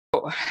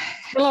So,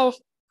 hello.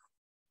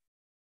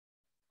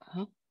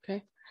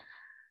 Okay.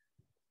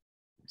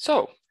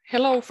 So,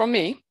 hello from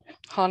me,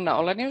 Hanna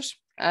Olenius,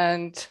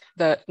 and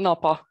the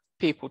NAPA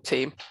people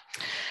team.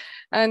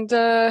 And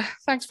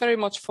thanks very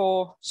much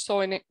for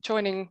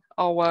joining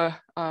our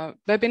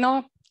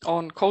webinar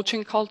on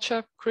coaching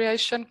culture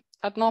creation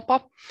at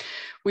NAPA,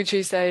 which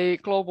is a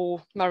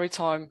global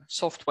maritime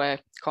software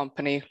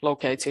company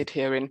located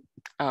here in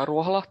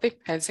Ruoholahti,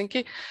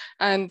 Helsinki,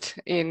 and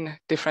in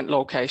different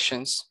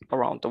locations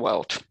around the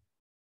world.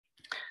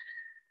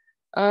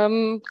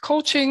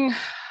 Coaching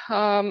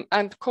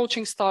and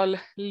coaching style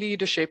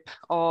leadership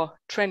are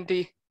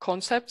trendy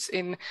concepts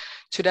in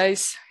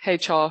today's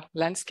HR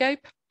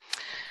landscape,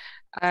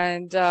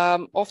 and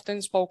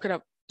often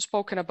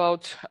spoken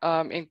about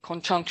in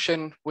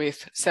conjunction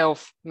with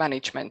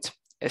self-management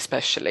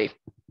especially.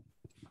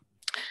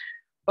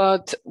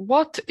 But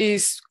what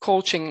is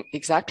coaching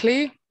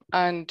exactly,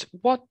 and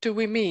what do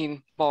we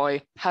mean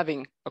by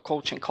having a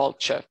coaching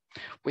culture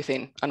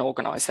within an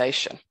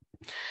organization?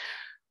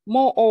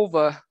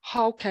 Moreover,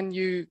 how can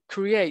you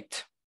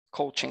create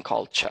coaching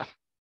culture?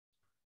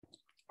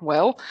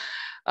 Well,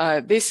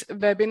 this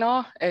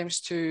webinar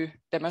aims to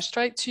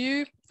demonstrate to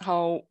you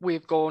how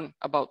we've gone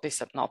about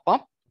this at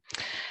NAPA.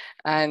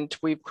 And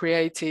we've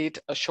created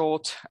a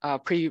short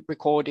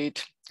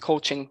pre-recorded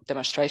coaching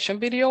demonstration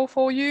video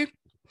for you,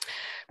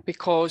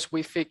 because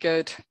we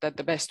figured that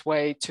the best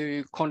way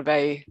to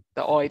convey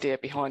the idea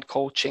behind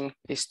coaching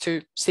is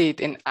to see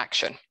it in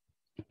action.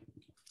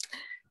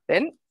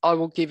 Then I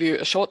will give you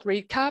a short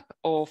recap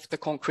of the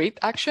concrete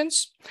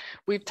actions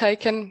we've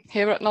taken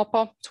here at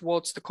NAPA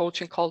towards the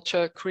coaching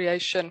culture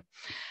creation.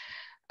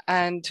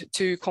 And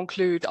to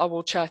conclude, I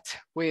will chat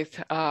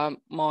with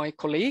my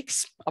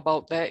colleagues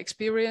about their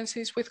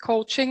experiences with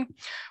coaching,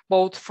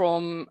 both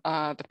from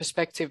the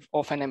perspective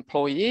of an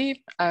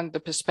employee and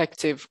the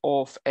perspective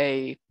of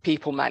a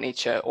people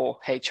manager or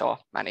HR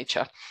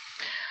manager,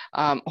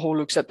 who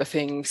looks at the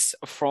things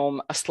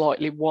from a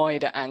slightly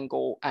wider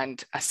angle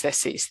and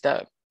assesses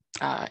the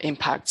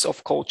impacts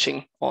of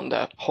coaching on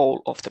the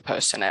whole of the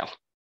personnel.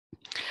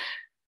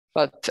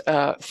 But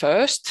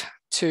first,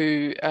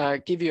 to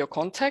give you a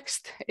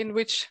context in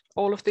which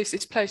all of this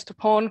is placed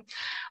upon,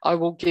 I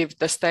will give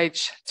the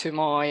stage to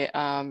my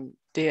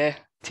dear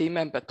team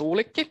member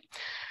Tuulikki,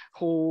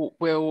 who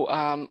will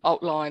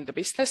outline the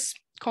business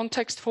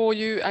context for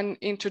you and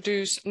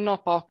introduce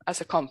NAPA as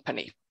a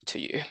company to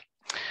you.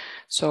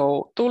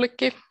 So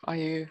Tuulikki, are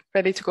you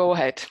ready to go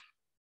ahead?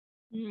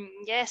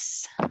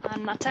 Yes,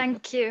 Anna,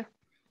 thank you.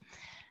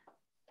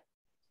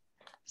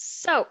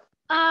 So,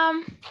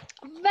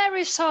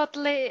 very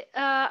shortly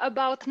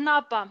about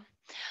NAPA.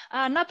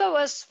 NAPA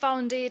was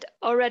founded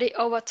already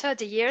over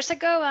 30 years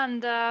ago,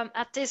 and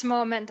at this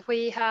moment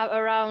we have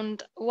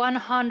around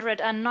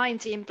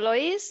 190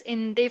 employees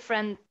in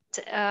 10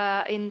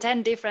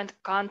 different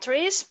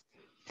countries.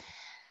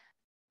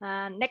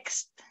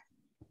 Next,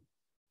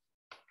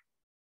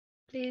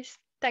 please.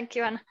 Thank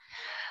you, Anna.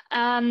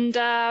 And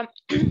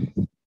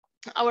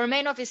our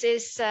main office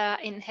is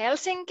in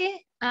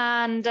Helsinki,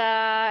 and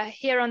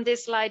here on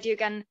this slide you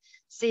can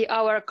see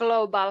our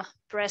global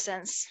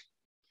presence,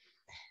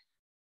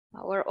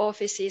 our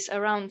offices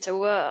around the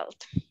world.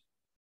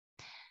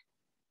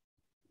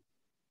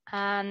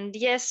 And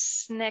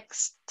yes,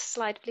 next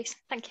slide, please.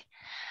 Thank you.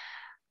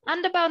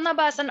 And about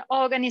NAPA as an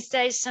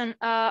organization,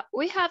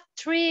 we have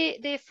 3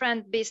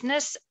 different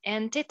business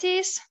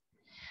entities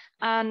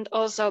and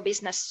also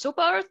business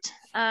support.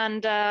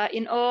 And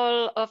in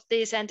all of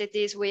these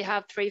entities, we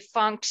have 3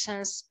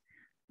 functions: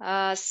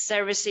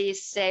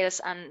 services,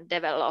 sales, and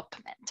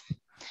development.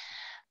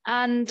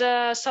 And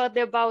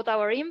shortly about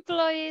our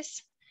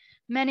employees,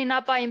 many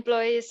NAPA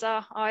employees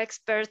are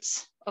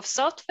experts of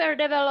software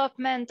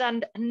development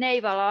and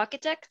naval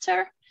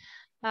architecture,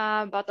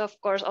 but of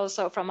course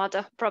also from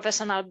other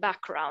professional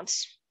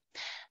backgrounds.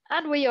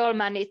 And we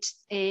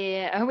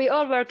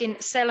all work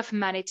in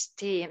self-managed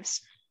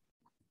teams.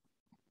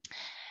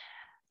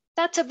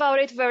 That's about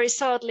it very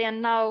shortly,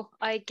 and now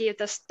I give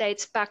the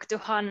stage back to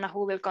Hanna,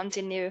 who will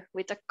continue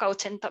with the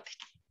coaching topic.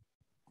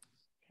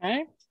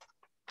 Okay.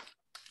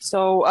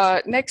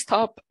 So next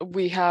up,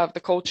 we have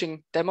the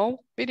coaching demo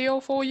video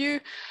for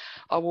you.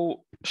 I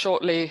will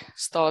shortly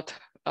start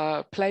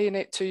playing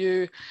it to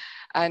you,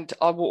 and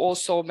I will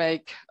also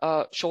make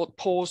short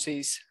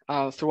pauses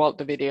throughout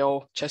the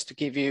video just to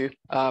give you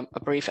a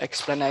brief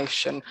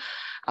explanation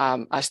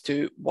as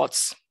to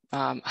what's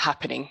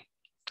happening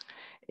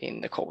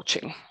in the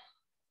coaching.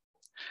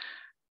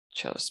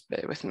 Just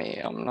bear with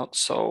me, I'm not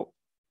so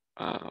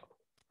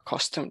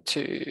accustomed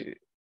to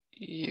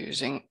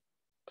using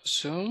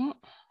Zoom.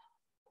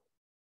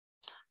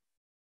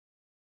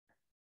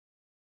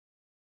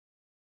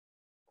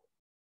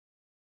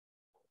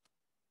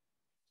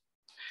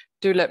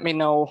 Do let me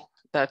know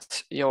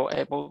that you're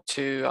able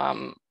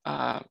to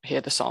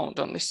hear the sound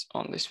on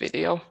this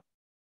video.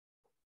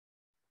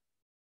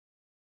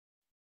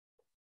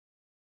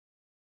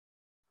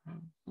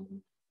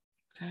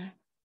 Okay.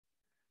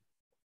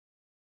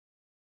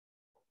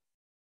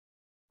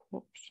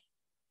 Oops.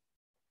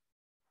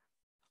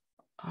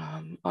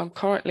 I'm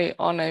currently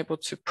unable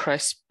to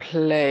press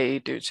play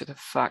due to the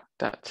fact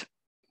that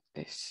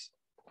this.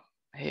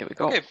 Here we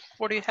go. Okay,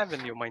 what do you have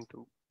in your mind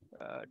to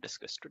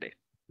discuss today?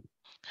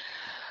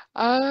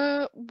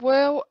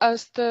 Well,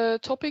 as the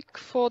topic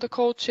for the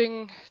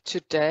coaching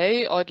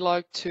today, I'd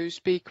like to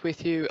speak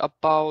with you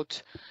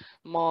about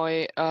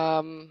my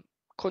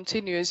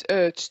continuous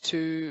urge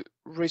to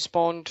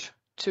respond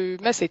to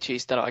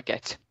messages that I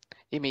get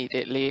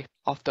immediately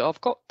after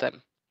I've got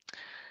them.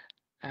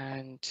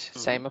 And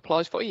same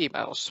applies for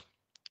emails.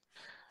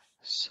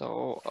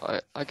 So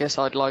I guess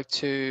I'd like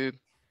to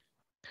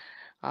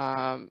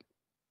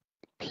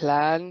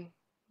plan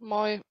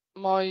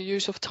my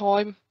use of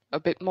time a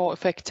bit more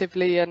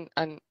effectively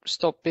and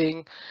stop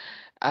being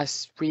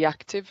as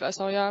reactive as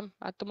I am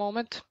at the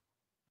moment.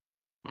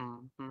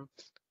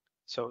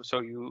 So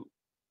you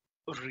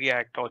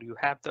react, or you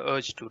have the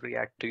urge to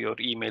react to your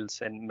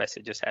emails and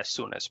messages as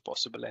soon as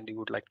possible, and you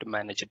would like to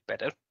manage it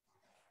better?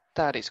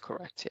 That is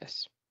correct,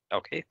 yes.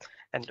 Okay,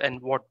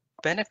 and what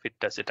benefit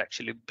does it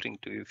actually bring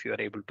to you if you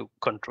are able to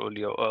control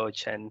your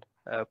urge and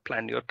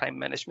plan your time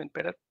management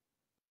better?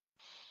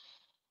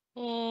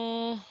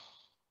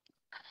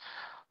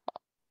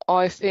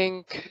 I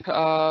think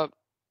the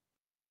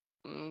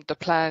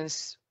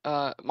plans,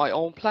 my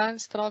own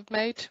plans that I've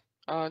made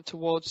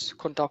towards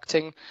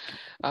conducting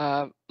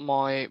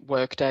my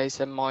work days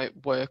and my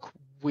work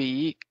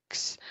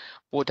weeks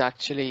would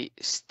actually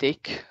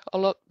stick a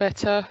lot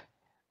better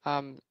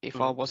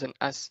if I wasn't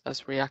as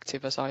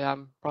reactive as I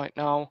am right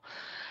now.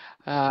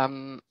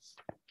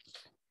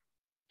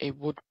 It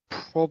would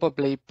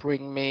probably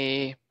bring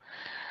me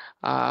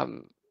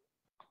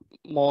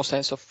more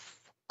sense of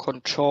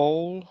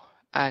control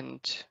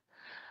and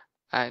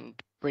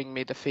bring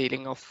me the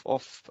feeling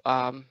of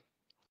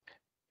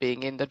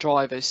being in the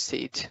driver's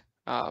seat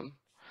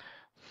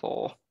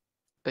for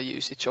the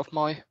usage of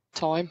my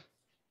time.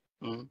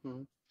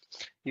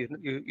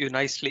 You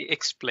nicely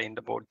explained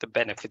about the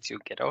benefits you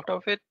get out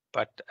of it,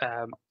 but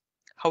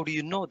how do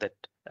you know that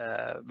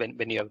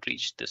when you have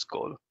reached this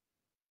goal?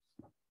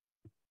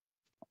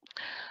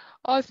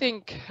 I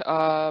think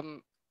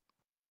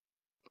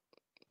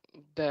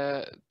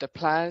the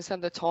plans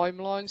and the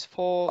timelines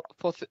for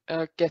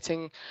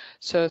getting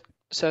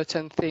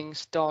certain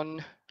things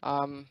done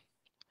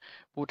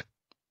would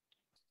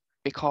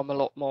become a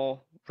lot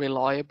more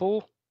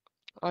reliable,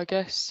 I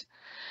guess,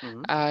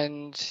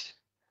 and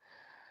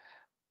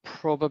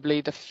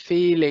probably the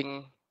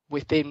feeling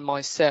within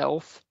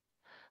myself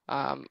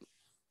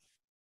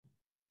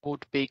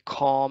would be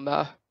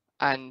calmer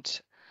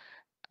and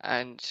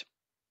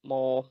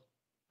more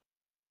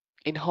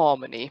in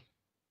harmony.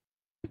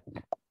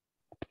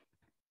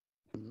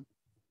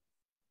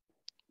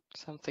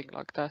 Something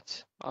like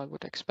that, I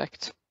would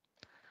expect.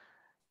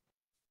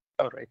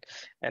 All right,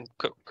 and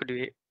could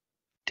you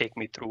take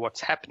me through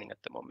what's happening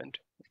at the moment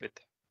with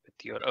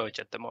your urge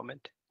at the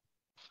moment?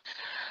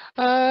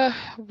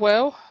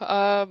 Well,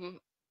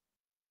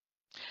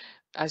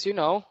 as you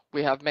know,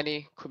 we have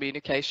many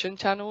communication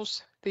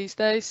channels these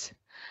days.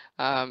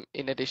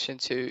 In addition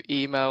to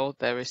email,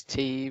 there is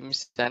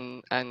Teams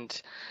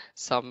and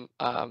some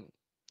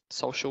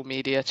social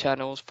media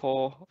channels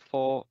for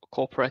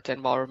corporate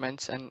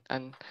environments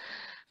and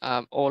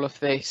all of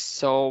this.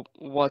 So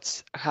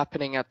what's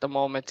happening at the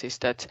moment is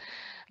that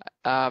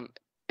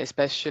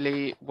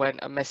especially when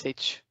a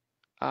message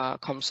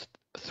comes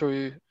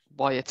through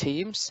via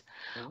Teams,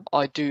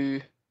 I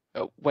do,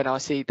 when I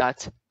see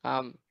that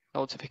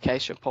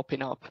notification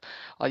popping up,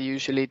 I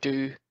usually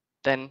do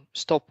then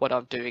stop what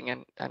I'm doing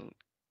and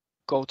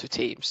go to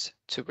Teams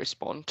to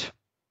respond.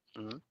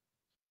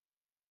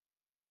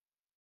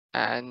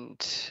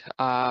 And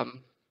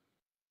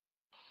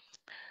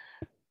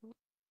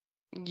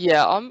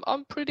yeah,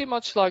 I'm pretty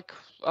much like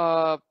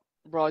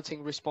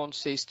writing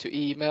responses to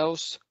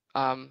emails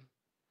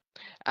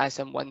as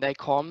and when they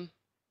come,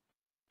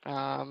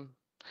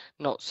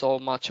 not so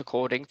much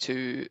according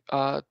to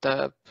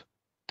the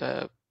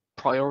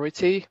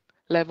priority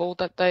level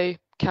that they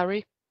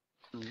carry.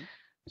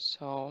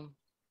 So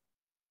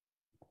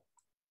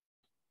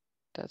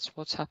that's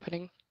what's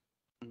happening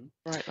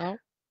right now.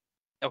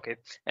 Okay,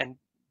 and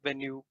when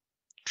you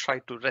try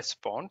to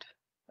respond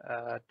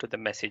to the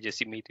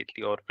messages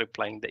immediately or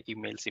replying the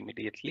emails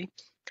immediately,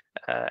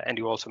 and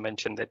you also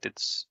mentioned that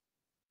it's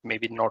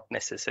maybe not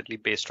necessarily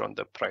based on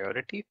the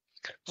priority.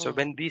 So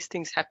when these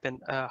things happen,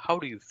 how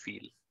do you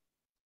feel?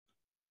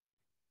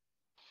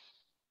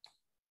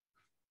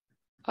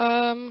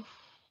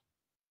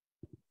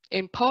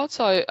 In parts,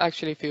 I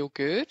actually feel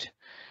good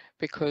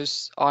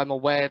because I'm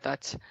aware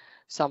that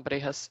somebody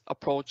has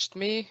approached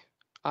me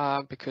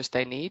because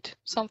they need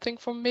something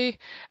from me.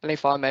 And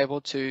if I'm able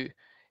to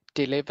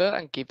deliver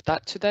and give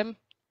that to them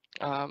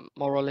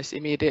more or less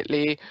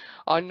immediately,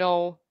 I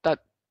know that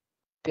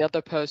the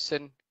other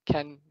person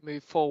can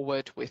move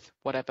forward with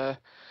whatever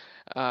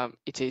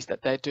it is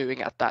that they're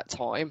doing at that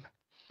time.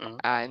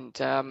 And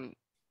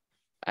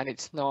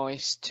it's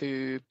nice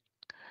to,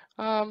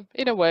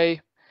 in a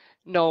way,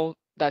 know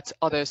that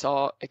others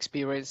are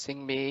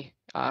experiencing me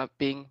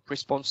being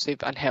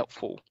responsive and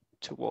helpful.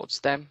 towards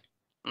them.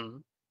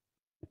 Mm.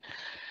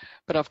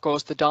 But of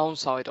course, the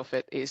downside of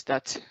it is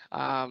that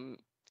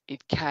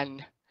it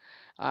can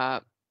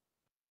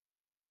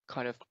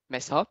kind of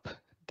mess up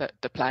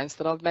the plans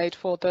that I've made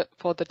for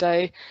the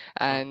day,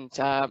 and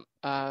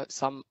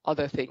some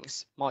other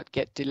things might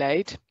get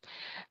delayed,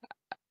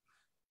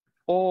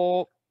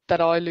 or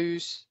that I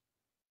lose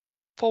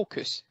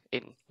focus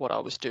in what I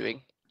was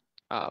doing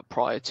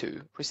prior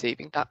to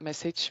receiving that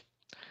message.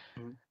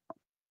 Mm.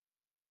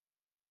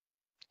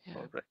 Yeah.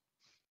 All right.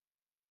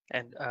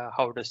 And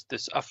how does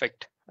this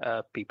affect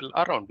people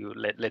around you?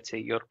 Let's say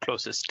your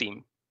closest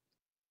team.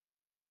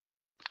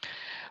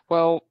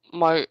 Well,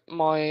 my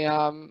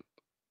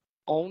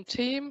own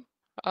team,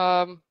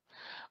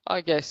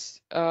 I guess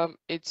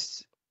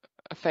it's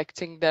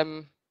affecting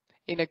them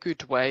in a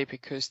good way,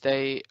 because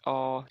they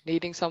are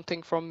needing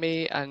something from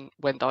me, and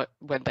when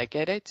they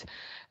get it,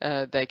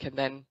 they can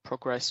then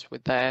progress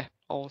with their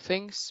own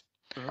things.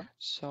 Mhm.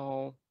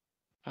 So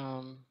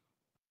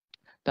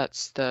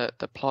that's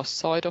the plus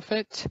side of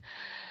it.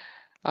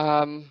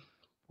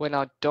 When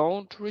I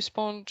don't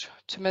respond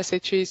to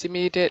messages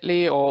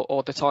immediately,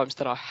 or the times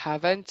that I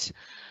haven't,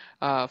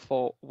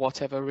 for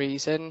whatever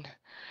reason,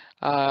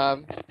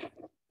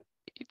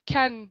 it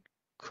can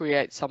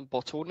create some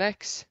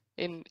bottlenecks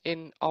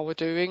in our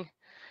doing.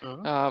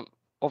 Mhm.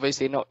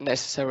 Obviously not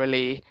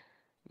necessarily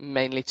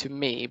mainly to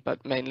me,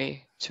 but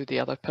mainly to the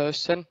other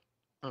person.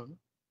 Mhm.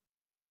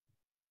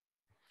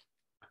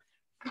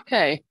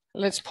 Okay,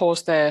 let's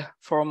pause there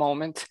for a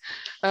moment.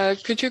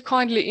 Could you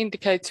kindly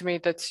indicate to me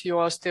that you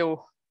are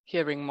still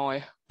hearing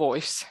my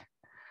voice?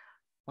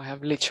 I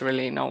have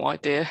literally no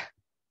idea.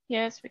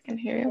 Yes, we can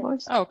hear your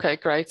voice. Okay,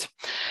 great.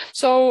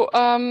 So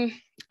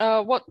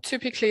what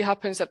typically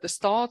happens at the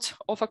start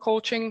of a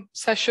coaching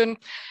session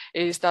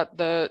is that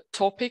the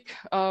topic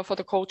for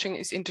the coaching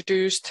is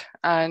introduced,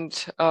 and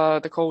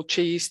the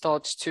coachee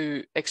starts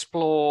to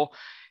explore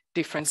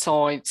different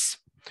sides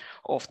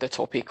of the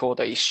topic or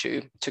the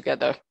issue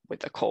together with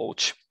the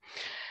coach.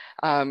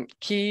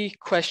 Key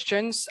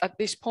questions at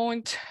this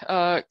point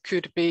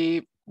could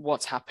be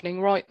what's happening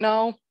right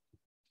now,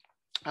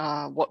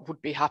 what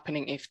would be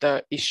happening if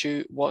the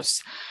issue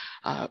was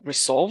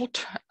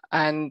resolved,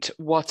 and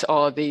what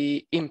are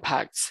the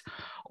impacts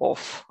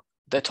of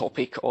the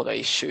topic or the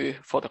issue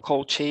for the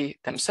coachee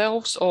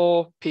themselves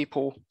or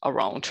people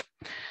around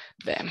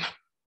them.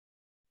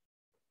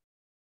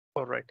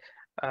 All right.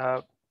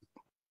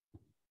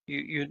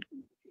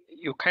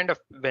 You kind of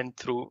went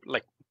through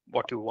like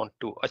what you want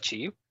to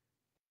achieve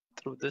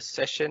through this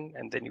session,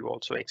 and then you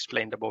also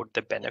explained about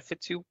the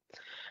benefits you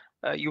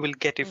will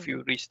get if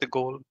you reach the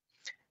goal,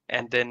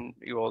 and then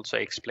you also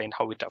explained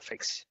how it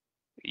affects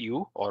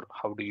you, or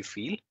how do you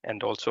feel,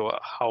 and also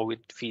how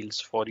it feels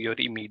for your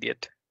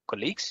immediate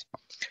colleagues.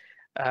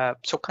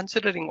 So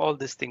considering all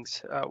these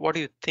things, what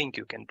do you think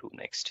you can do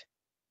next?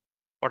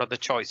 What are the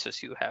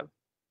choices you have?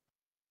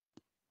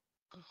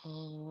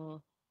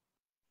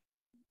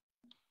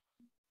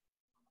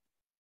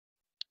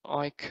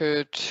 I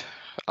could,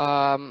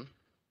 I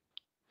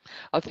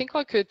think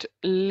I could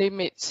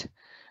limit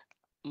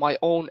my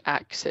own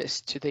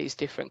access to these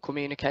different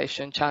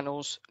communication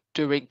channels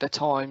during the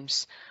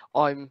times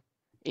I'm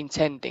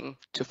intending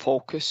to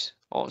focus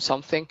on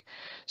something.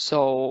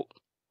 So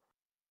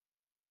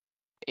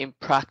in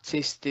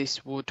practice,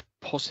 this would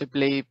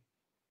possibly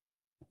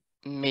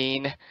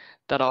mean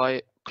that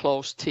I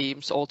close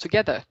teams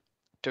altogether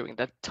during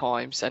that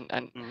times,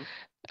 and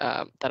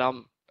that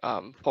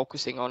I'm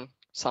focusing on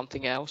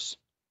something else.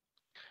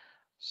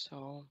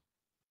 So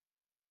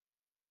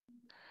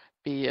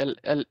be a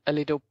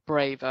little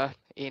braver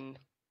in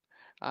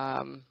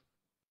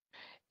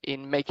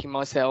making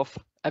myself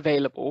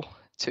available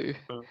to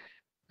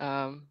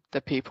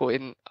the people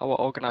in our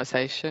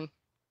organization.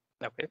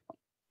 Okay.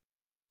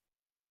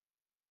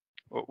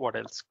 What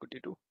else could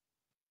you do?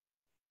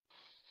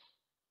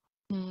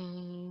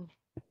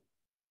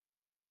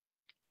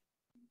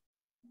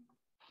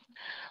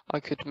 I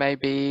could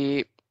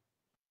maybe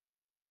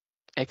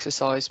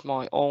exercise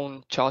my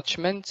own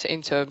judgment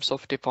in terms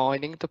of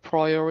defining the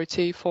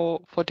priority for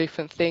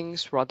different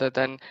things, rather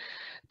than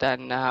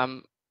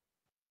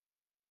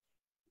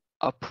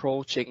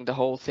approaching the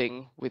whole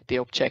thing with the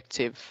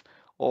objective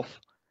of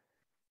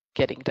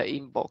getting the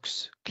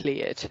inbox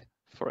cleared,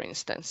 for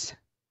instance.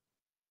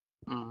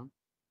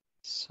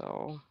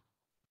 So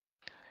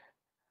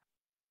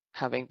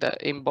having the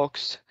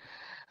inbox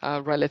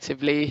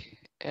relatively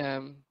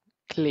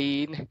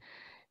clean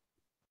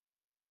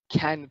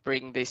can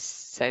bring this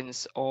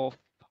sense of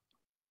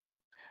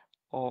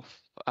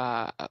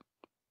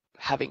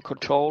having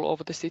control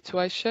over the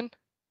situation.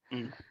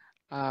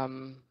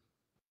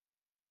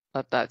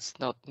 But that's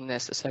not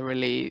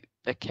necessarily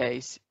the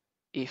case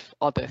if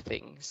other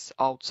things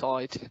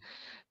outside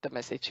the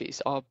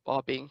messages are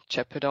being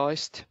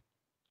jeopardized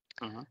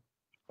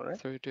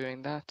through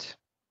doing that.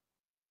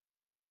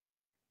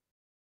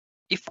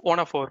 If one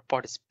of our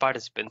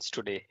participants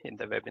today in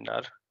the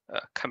webinar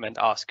come and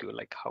ask you,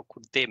 like, how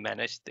could they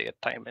manage their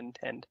time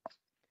and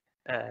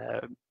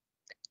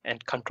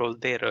and control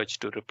their urge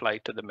to reply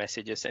to the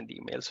messages and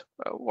emails.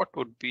 What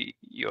would be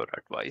your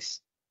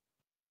advice?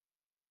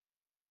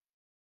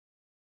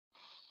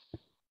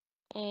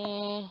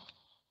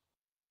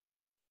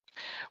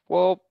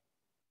 Well,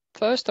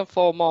 first and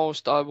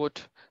foremost, I would,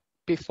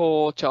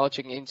 before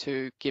charging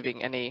into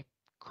giving any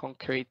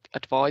concrete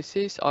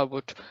advices, I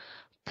would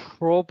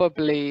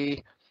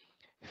probably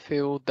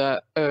feel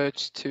the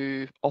urge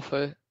to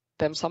offer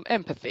them some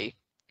empathy,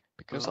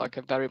 because I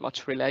can very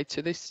much relate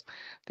to this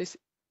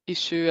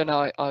issue, and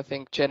I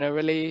think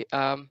generally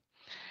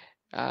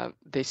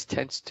this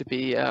tends to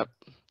be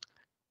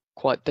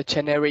quite the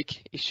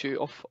generic issue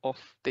of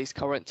these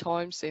current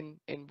times in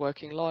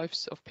working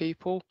lives of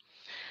people.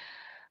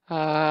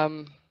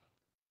 What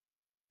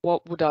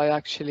would I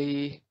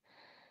actually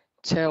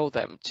tell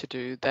them to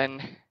do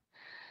then?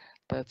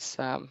 That's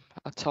a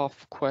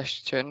tough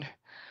question.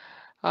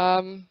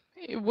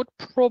 It would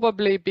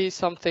probably be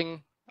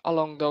something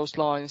along those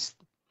lines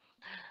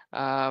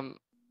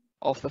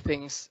of the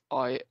things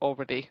I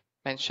already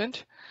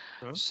mentioned.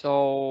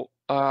 So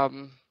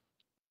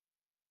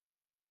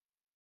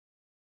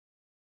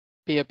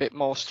be a bit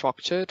more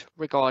structured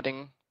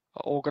regarding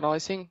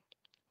organizing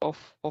of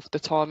the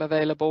time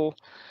available,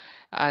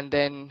 and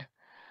then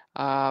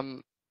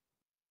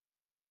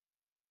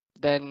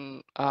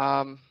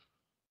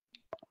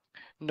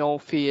no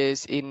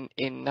fears in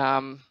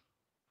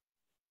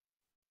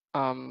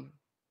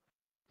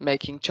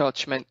making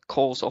judgment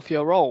calls of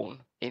your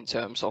own in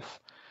terms of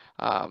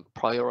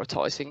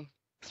prioritizing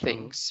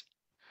things.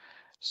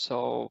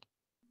 So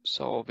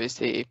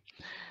obviously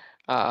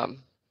the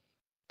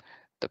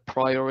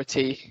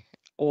priority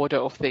order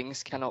of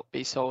things cannot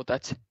be so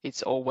that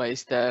it's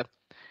always the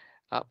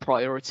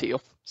priority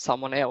of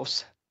someone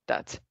else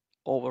that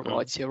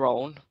overrides your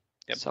own.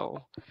 Yep.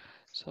 So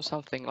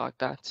something like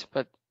that.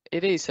 But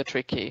it is a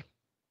tricky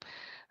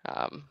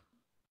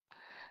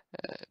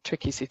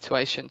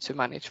situation to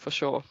manage for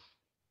sure.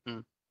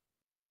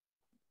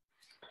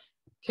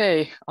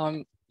 Okay,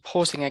 I'm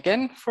pausing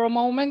again for a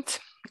moment,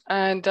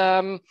 and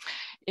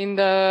in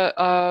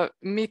the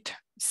mid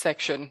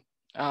section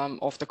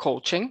of the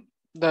coaching,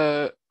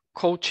 the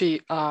coach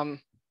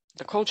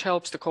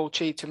helps the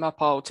coachee to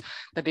map out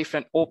the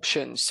different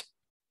options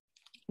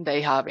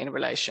they have in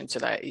relation to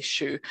their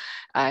issue,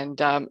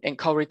 and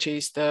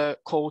encourages the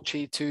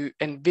coachee to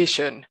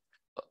envision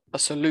a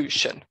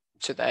solution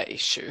to their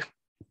issue.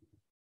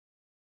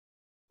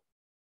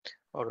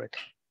 All right.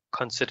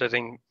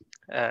 Considering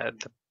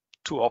the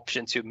two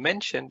options you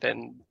mentioned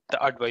and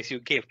the advice you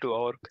gave to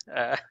our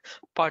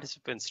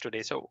participants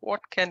today, so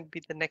what can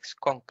be the next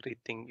concrete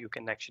thing you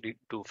can actually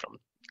do from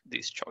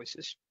these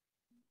choices?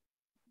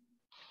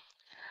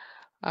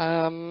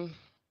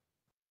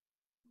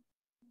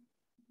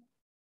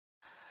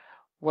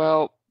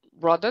 Well,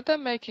 rather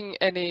than making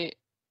any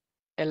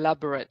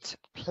elaborate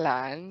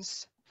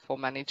plans for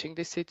managing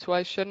this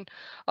situation,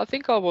 I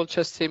think I will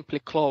just simply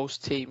close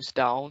Teams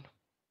down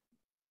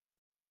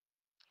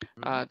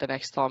the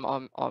next time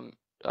I'm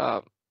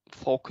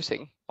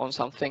focusing on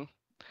something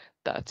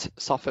that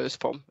suffers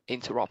from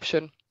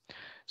interruption.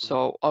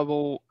 So I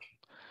will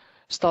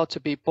start to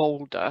be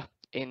bolder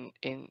in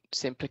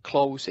simply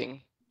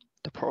closing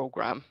the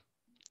program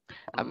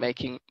and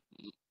making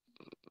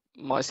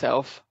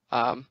myself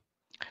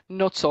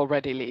not so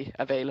readily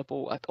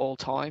available at all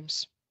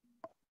times.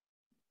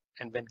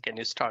 And when can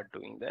you start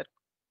doing that?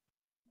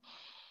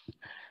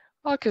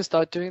 I can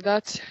start doing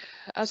that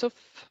as of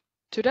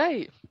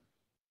today.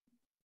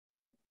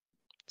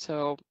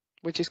 So,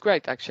 which is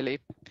great actually.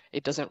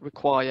 It doesn't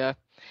require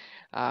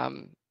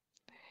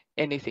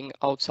anything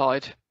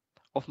outside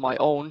of my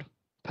own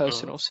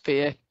personal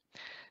sphere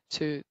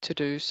to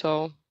do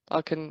so.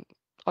 I can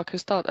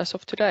start as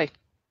of today.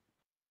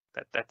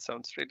 That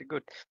sounds really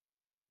good.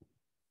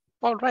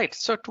 All right,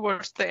 so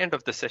towards the end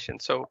of the session,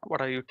 so what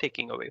are you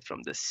taking away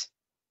from this?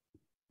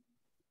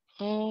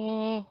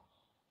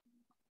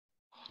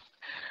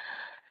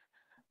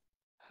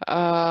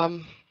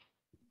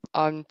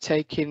 I'm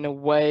taking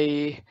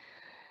away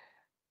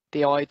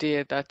the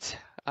idea that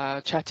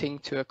chatting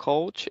to a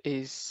coach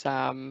is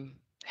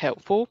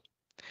helpful,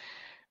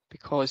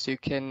 because you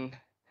can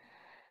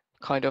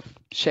kind of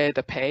share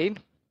the pain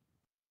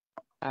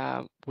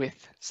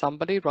with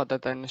somebody rather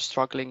than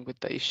struggling with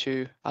the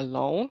issue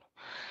alone.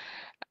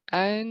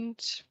 And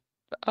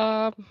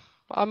I'm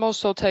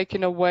also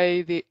taking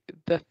away the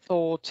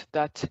thought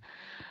that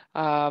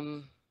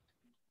there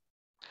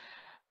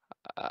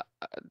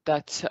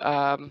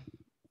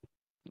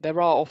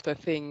are often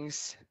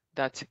things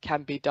that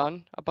can be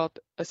done about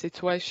a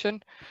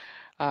situation.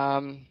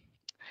 The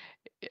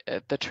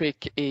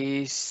trick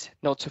is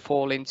not to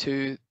fall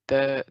into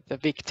the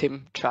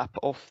victim trap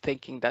of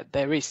thinking that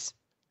there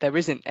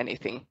isn't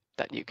anything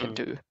that you can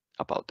do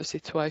about the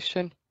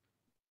situation.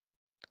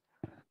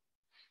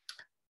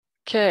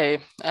 Okay,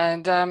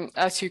 and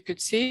as you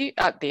could see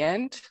at the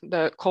end,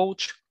 the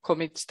coach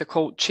commits the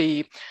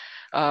coachee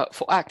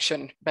for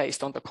action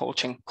based on the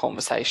coaching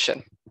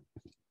conversation.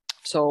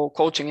 So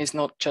coaching is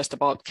not just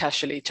about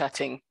casually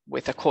chatting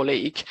with a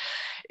colleague.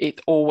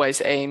 It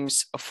always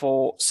aims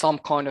for some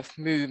kind of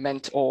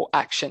movement or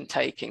action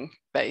taking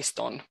based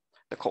on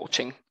the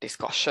coaching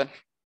discussion.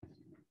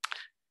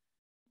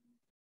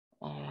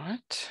 All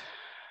right.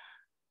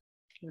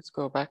 Let's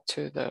go back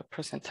to the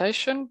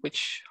presentation,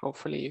 which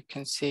hopefully you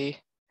can see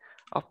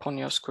up on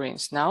your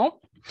screens now.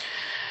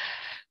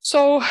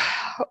 So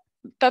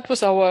that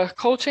was our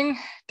coaching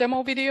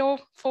demo video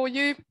for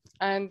you.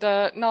 And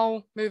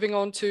now moving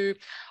on to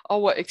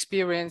our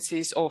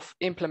experiences of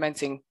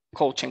implementing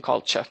coaching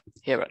culture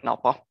here at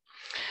NAPA.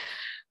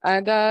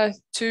 And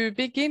to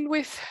begin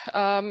with,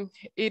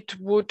 it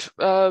would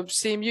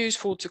seem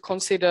useful to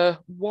consider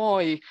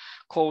why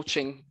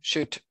coaching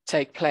should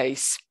take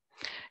place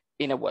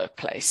in a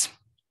workplace.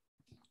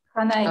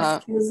 Hanna,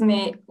 excuse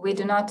me, we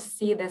do not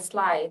see the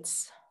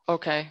slides.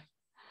 Okay.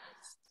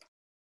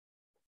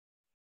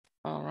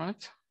 All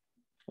right,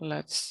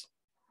 let's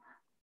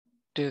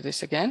do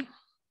this again.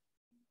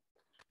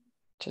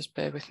 Just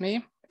bear with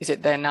me. Is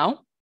it there now?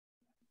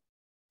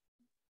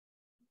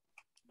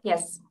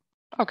 Yes.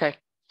 Okay.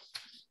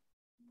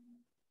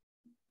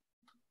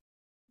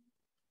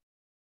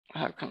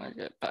 How can I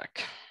get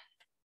back?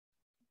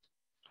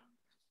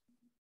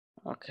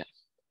 Okay.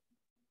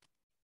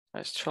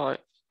 Let's try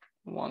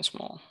once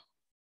more.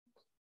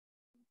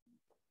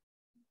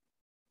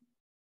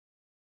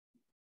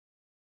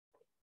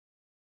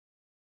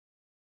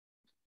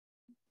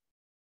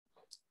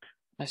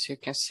 As you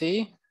can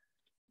see,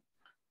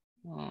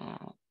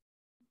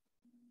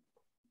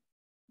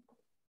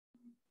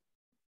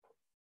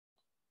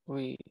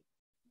 we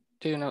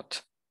do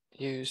not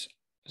use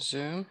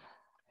Zoom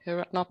here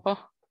at NAPA.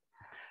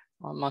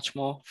 I'm much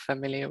more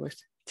familiar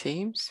with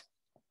Teams.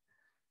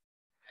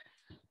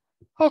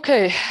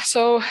 Okay,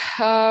 so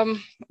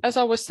as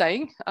I was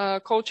saying,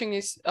 coaching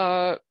is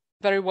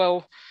very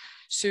well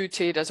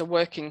suited as a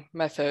working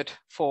method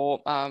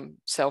for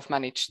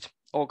self-managed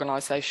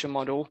organization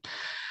model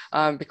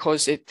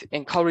because it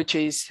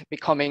encourages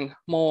becoming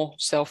more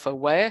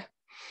self-aware,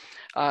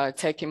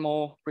 taking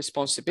more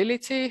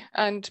responsibility,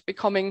 and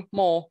becoming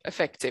more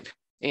effective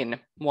in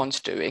one's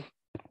doing.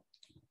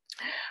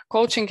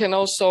 Coaching can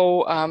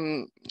also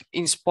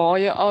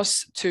inspire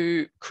us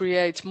to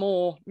create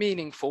more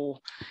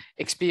meaningful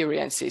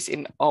experiences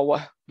in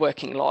our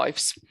working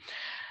lives,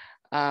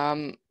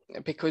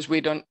 because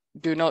we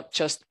do not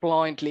just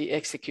blindly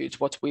execute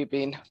what we've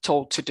been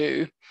told to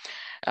do,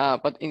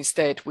 but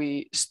instead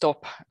we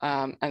stop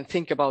and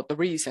think about the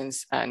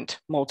reasons and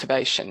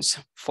motivations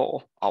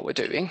for our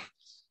doing.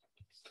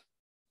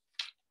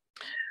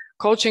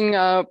 Coaching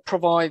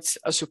provides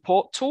a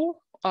support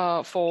tool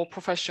for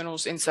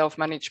professionals in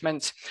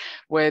self-management,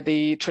 where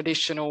the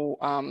traditional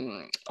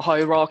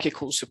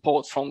hierarchical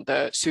support from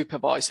the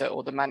supervisor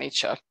or the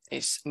manager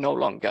is no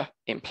longer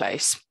in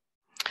place.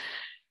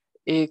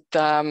 It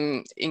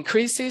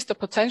increases the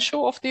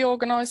potential of the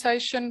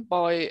organization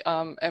by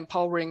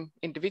empowering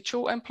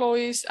individual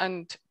employees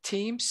and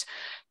teams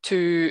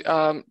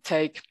to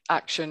take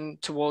action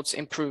towards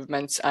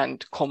improvements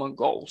and common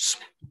goals.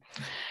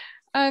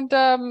 And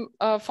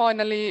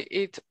finally,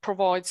 it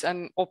provides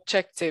an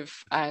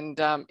objective and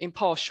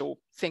impartial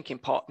thinking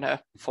partner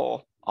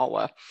for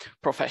our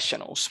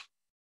professionals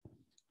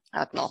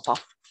at NAPA.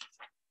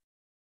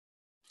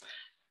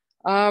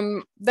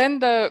 Then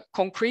the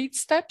concrete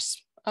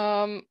steps,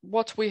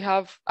 what we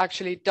have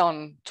actually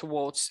done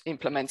towards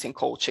implementing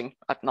coaching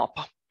at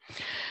NAPA.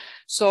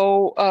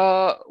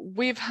 So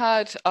we've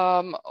had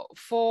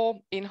 4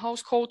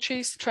 in-house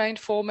coaches trained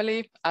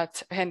formally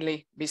at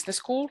Henley Business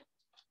School.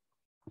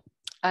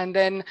 And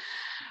then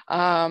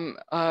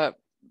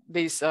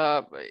these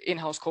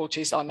in-house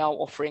coaches are now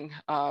offering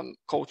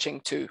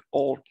coaching to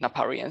all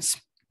NAPArians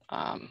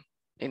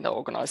in the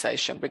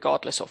organization,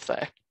 regardless of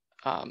their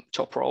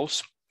job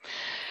roles.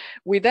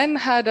 We then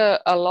had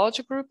a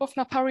larger group of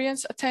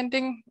NAPArians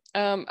attending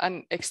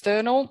an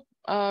external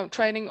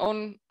training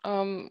on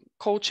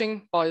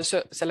coaching by a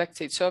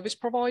selected service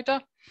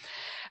provider,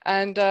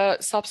 and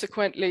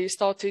subsequently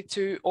started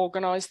to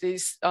organize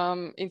these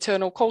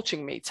internal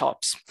coaching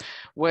meetups,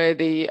 where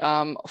the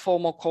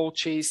former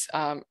coaches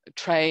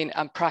train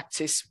and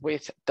practice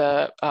with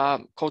the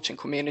coaching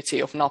community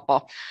of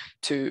NAPA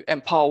to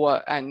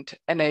empower and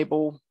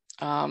enable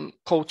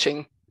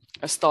coaching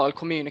style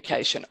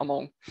communication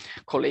among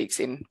colleagues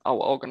in our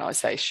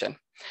organization.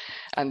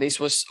 And this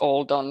was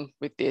all done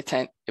with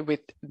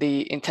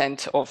the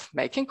intent of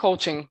making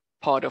coaching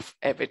part of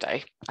every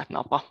day at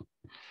NAPA.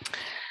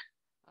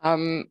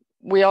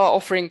 We are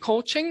offering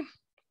coaching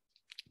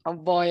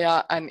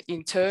via an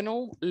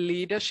internal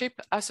leadership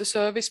as a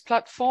service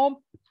platform.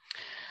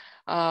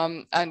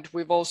 And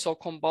we've also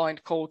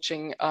combined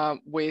coaching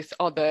with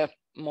other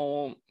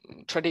more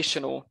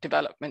traditional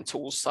development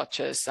tools, such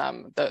as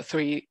the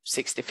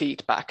 360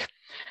 feedback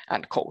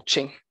and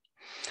coaching.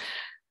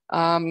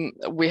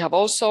 We have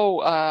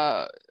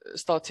also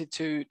started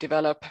to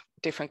develop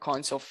different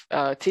kinds of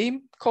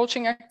team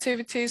coaching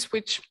activities,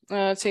 which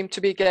seem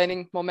to be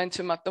gaining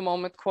momentum at the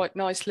moment quite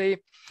nicely.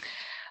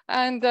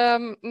 And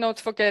not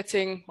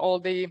forgetting all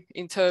the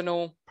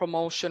internal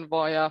promotion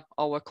via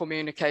our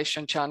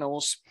communication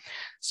channels,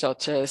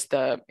 such as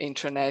the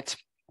intranet,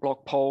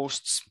 blog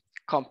posts,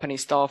 company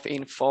staff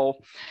info,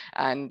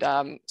 and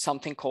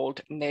something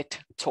called Net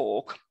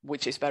Talk,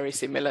 which is very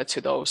similar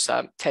to those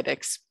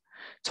TEDx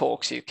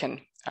talks you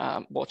can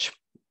watch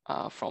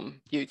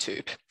from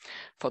YouTube,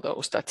 for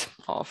those that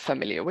are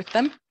familiar with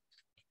them.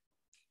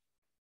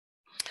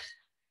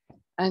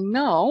 And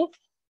now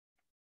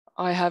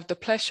I have the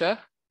pleasure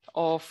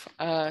of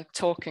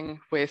talking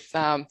with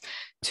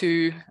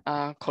two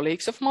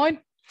colleagues of mine.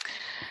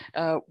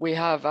 We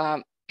have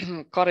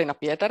Karina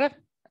Pietere,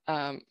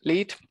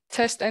 lead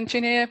test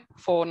engineer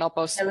for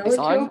NAPA's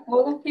design. Hello to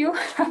all of you.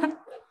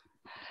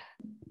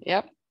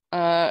 Yeah,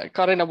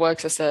 Karina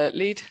works as a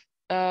lead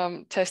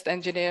test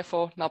engineer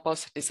for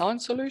NAPA's design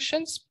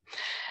solutions.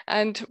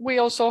 And we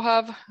also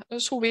have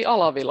Suvi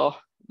Alavilo,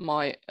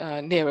 my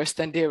nearest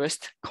and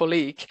dearest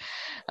colleague,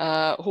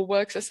 who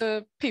works as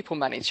a people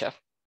manager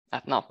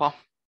at NAPA.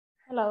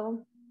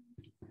 Hello.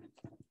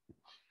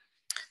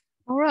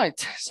 All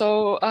right,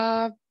 so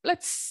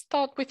let's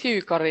start with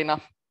you,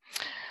 Karina.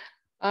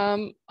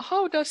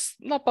 How does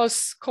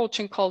NAPA's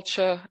coaching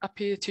culture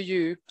appear to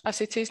you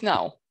as it is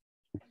now?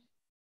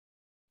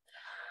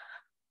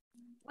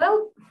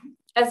 Well,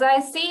 as I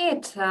see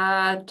it,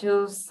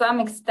 to some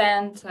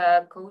extent,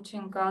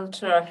 coaching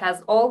culture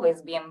has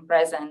always been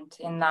present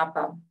in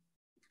NAPA,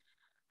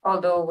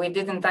 although we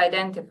didn't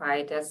identify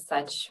it as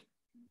such.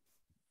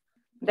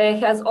 There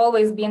has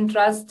always been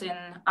trust in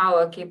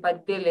our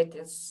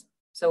capabilities.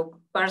 So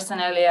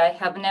personally, I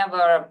have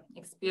never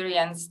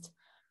experienced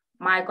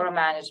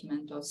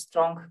micromanagement or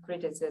strong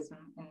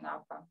criticism in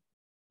NAPA.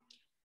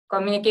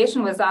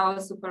 Communication with our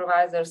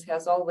supervisors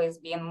has always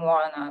been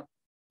more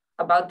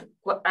about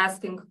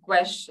asking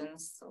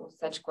questions, so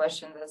such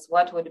questions as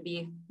what would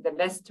be the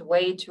best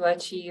way to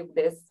achieve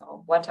this,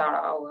 or what are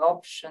our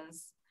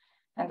options,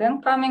 and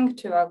then coming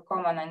to a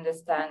common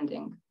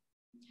understanding.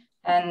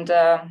 And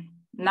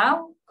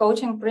now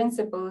coaching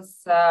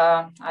principles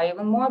are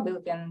even more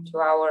built into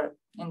our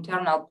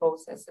internal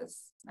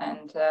processes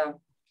and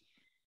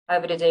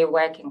everyday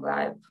working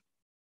life.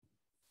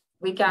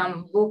 We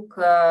can book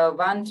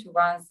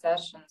one-to-one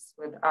sessions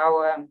with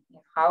our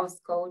in-house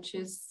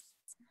coaches.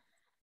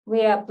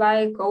 We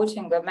apply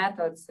coaching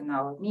methods in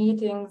our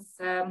meetings,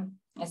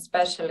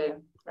 especially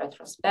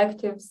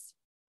retrospectives.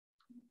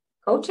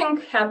 Coaching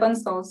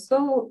happens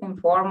also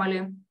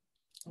informally,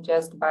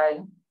 just by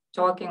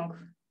talking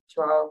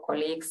to our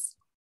colleagues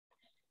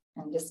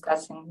and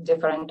discussing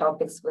different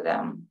topics with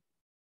them.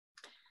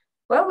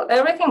 Well,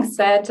 everything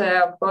said,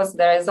 of course,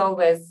 there is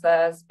always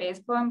space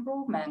for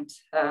improvement.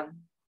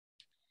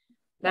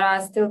 There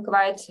are still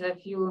quite a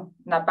few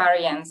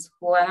NAPArians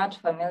who are not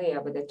familiar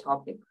with the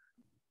topic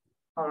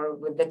or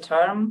with the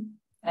term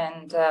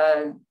and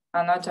are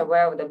not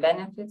aware of the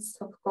benefits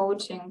of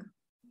coaching.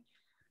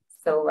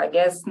 So I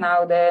guess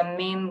now the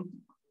main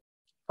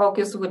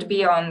focus would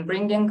be on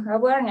bringing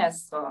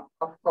awareness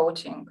of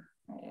coaching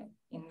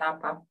in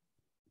NAPA.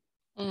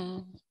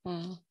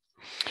 Mm-hmm.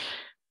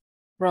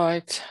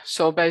 Right.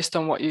 So based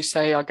on what you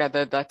say, I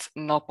gather that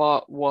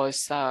NAPA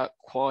was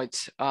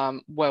quite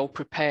well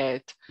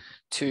prepared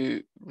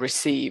to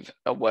receive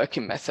a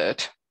working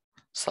method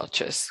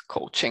such as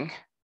coaching.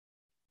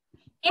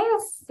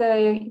 Yes,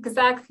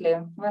 exactly.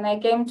 When I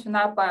came to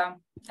NAPA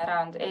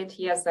around 8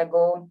 years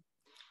ago,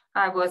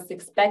 I was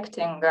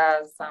expecting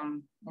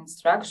some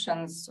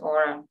instructions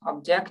or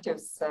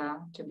objectives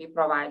to be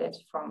provided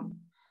from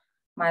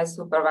my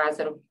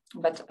supervisor.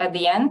 But at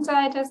the end,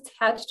 I just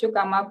had to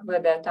come up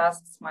with the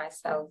tasks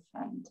myself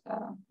and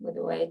with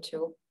a way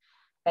to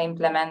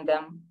implement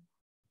them.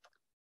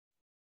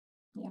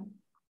 Yeah.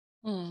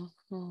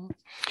 Mm-hmm.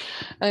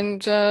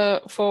 And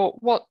for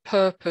what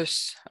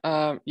purpose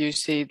you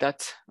see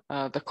that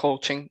the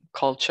coaching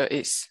culture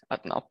is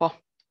at NAPA?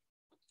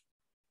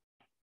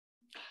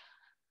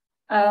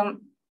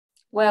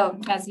 Well,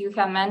 as you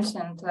have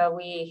mentioned,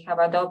 we have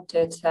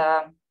adopted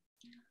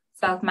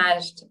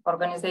self-managed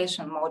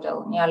organization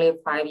model nearly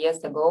 5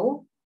 years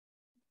ago.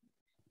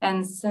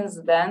 And since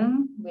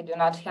then, we do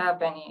not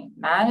have any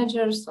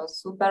managers or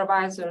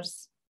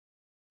supervisors.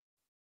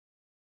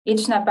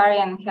 Each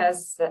NAPArian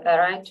has a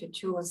right to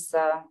choose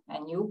a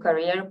new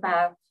career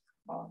path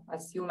or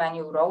assume a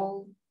new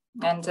role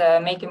and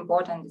make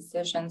important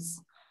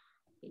decisions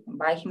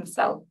by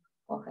himself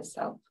or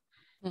herself.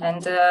 Mm-hmm.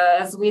 And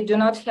as we do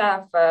not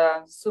have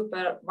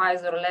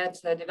supervisor-led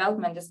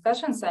development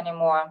discussions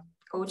anymore,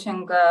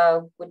 coaching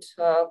would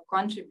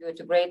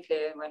contribute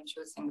greatly when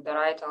choosing the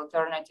right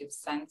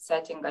alternatives and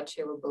setting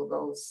achievable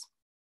goals.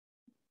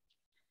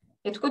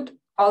 It could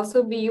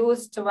also be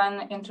used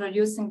when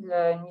introducing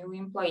new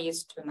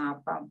employees to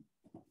NAPA.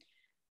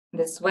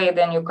 This way,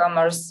 the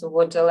newcomers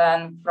would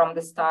learn from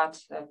the start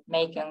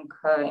making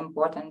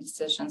important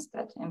decisions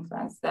that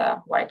influence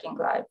their working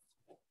life.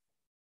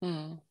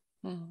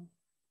 Mm-hmm.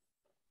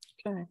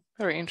 Okay,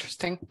 very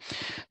interesting.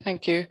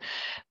 Thank you.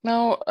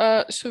 Now,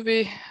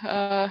 Suvi,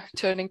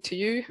 turning to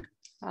you.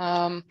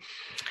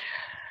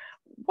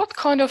 what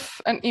kind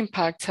of an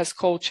impact has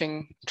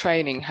coaching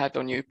training had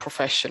on you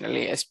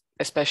professionally,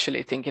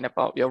 especially thinking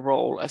about your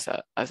role as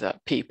a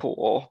people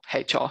or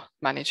HR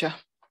manager?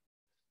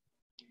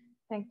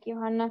 Thank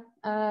you, Hanna.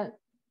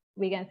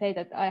 We can say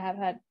that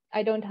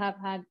I don't have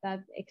had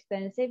that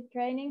extensive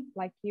training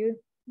like you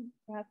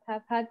perhaps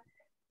have had,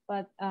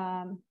 but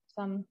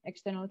some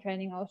external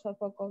training also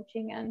for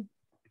coaching. And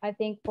I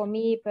think for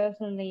me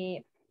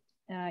personally,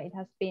 it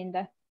has been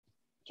the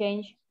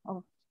change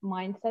of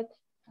mindset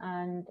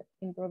and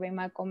improving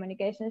my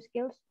communication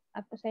skills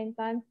at the same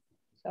time.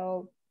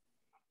 So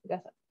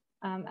because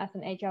as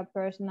an HR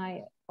person,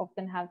 I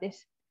often have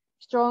this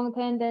strong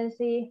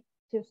tendency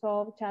to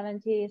solve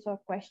challenges or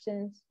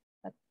questions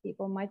that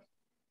people might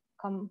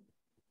come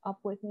up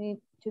with me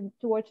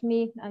towards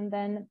me, and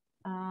then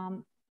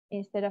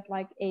instead of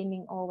like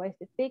aiming always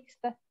to fix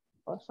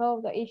or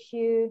solve the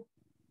issue,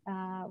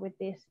 with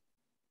these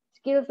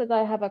skills that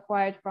I have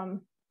acquired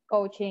from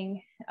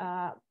coaching,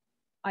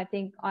 I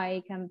think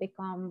I can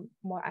become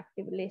more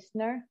active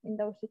listener in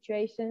those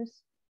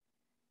situations.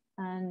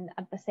 And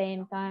at the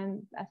same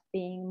time, as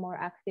being more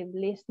active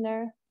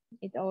listener,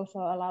 it also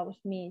allows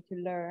me to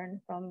learn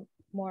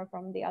more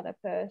from the other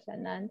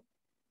person and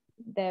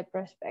their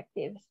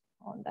perspectives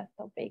on that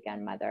topic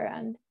and matter.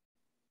 And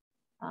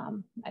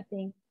I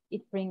think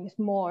it brings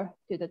more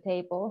to the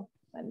table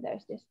when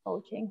there's this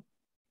coaching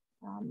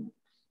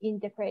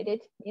integrated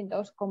in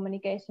those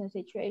communication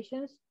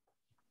situations.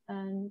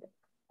 And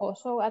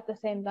also at the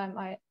same time,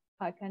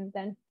 I can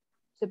then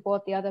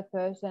support the other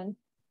person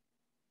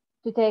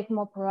to take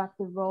more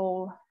proactive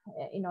role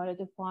in order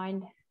to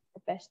find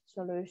the best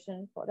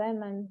solution for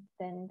them. And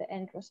then the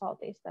end result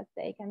is that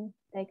they can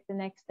take the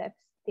next steps,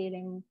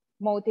 feeling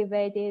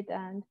motivated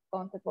and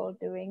comfortable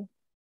doing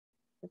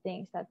the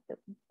things that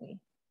we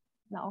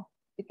now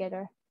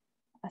together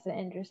as an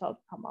end result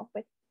come up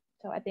with.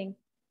 So I think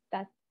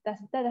that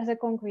is a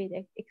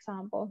concrete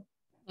example.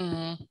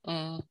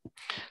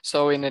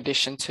 So in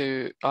addition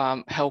to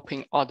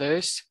helping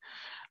others,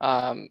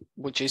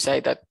 would you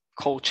say that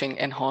coaching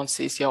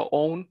enhances your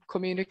own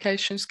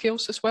communication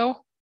skills as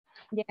well?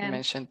 Yeah. You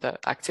mentioned the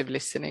active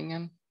listening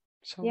and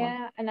so on.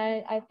 Yeah, and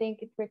I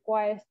think it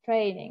requires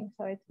training,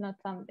 so it's not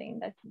something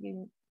that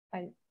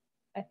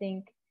I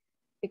think,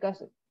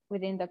 because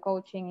within the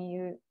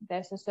coaching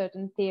there's a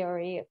certain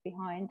theory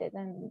behind it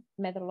and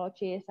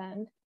methodologies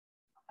and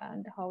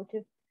how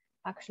to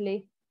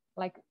actually,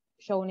 like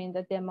shown in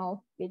the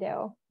demo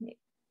video,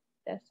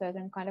 there's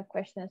certain kind of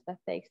questions that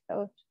takes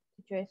those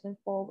situations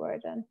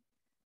forward and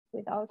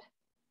without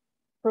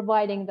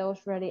providing those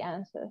ready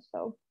answers.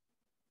 So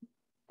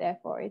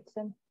therefore it's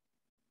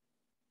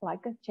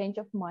like a change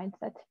of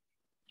mindset.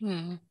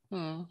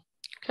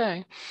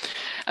 Okay.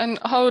 And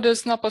how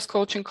does NAPA's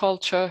coaching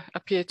culture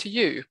appear to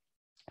you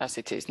as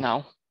it is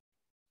now?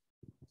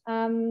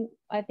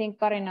 I think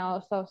Karina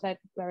also said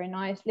very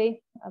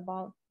nicely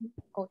about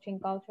coaching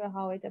culture,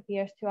 how it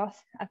appears to us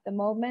at the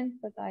moment.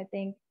 But I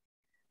think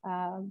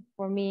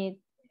for me,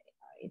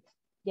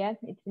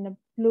 it's in a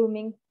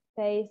blooming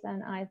phase.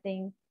 And I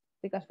think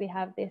because we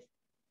have this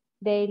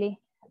daily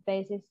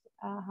basis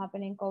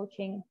happening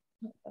coaching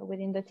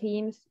within the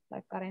teams,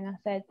 like Karina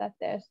said, that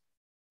there's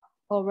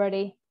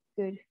already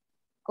good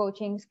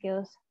coaching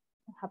skills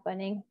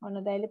happening on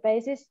a daily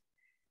basis.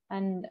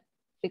 And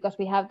because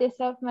we have this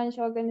self-managed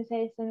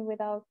organization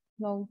without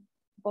no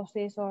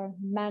bosses or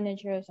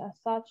managers as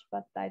such,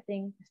 but I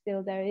think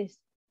still there is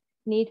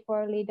need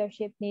for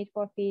leadership, need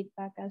for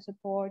feedback and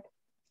support.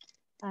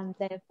 And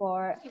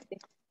therefore the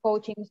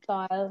coaching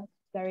style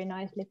very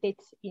nicely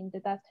fits into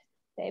that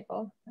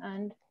table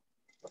and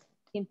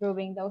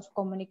improving those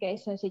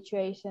communication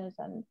situations,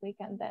 and we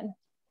can then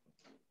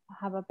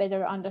have a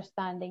better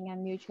understanding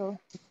and mutual.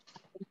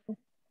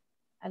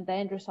 And the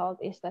end result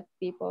is that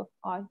people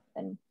are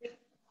then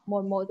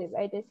more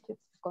motivated to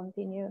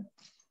continue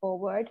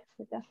forward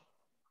with the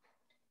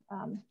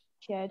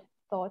shared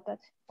thought that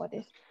what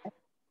is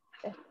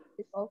best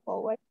to go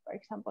forward, for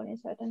example, in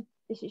certain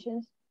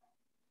decisions.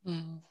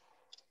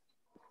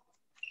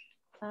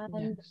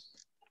 And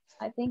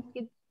I think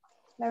it's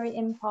very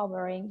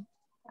empowering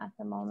at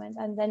the moment.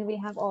 And then we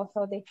have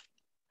also the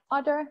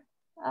other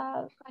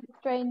kind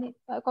of training,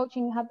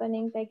 coaching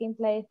happening, taking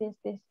place. Is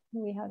this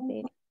we have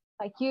the,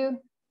 like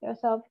you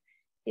yourself,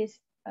 is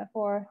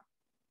for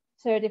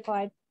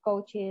certified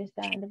coaches,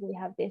 and we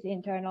have this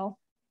internal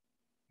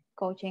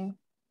coaching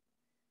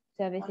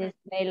services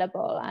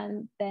available.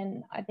 And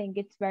then I think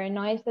it's very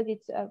nice that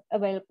it's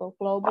available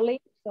globally.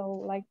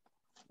 So like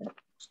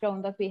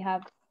shown that we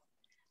have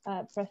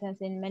presence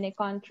in many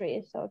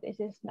countries. So this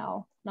is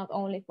now not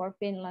only for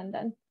Finland,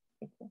 and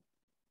it's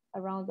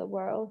around the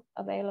world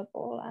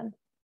available and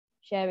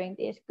sharing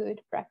these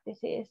good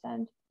practices.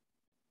 And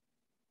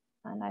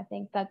I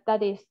think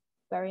that is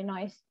very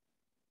nice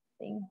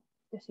thing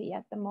to see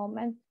at the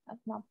moment at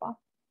NAPA.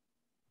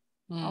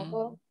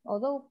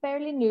 Although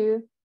fairly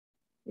new,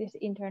 this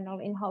internal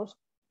in-house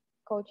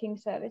coaching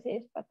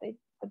services, but the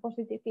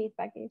positive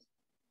feedback is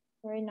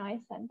very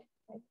nice, and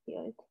I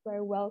feel it's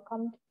very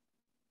welcomed.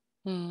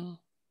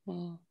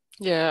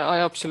 Yeah, I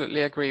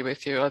absolutely agree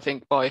with you. I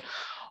think by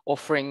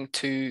offering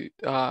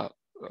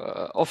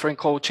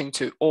coaching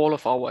to all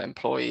of our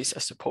employees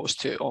as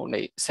opposed to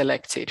only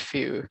selected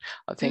few,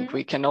 I think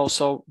we can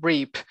also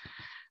reap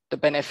the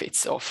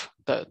benefits of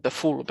the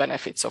full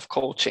benefits of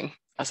coaching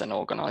as an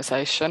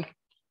organization.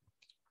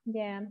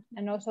 Yeah,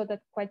 and also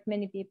that quite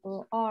many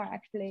people are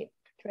actually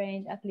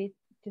trained, at least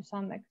to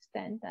some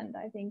extent, and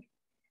I think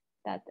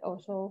that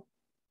also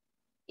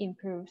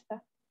improves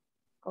the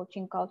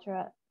coaching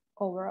culture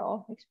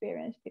overall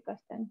experience, because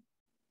then,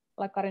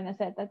 like Karina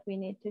said, that we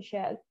need to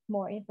share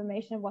more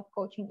information what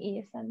coaching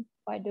is, and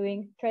by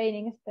doing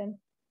trainings, then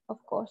of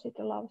course it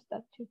allows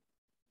that to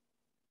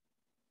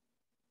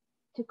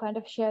kind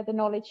of share the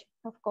knowledge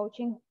of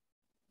coaching.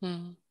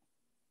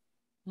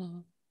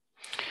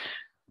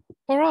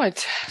 All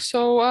right,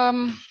 so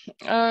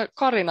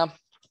Karina,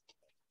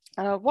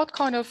 what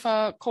kind of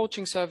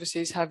coaching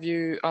services have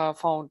you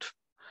found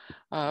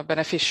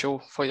beneficial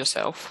for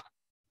yourself?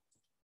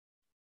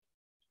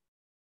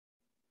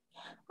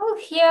 Well,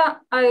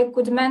 here I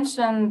could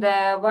mention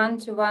the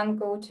one-to-one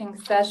coaching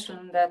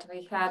session that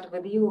we had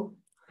with you,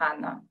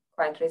 Hanna,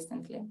 quite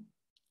recently.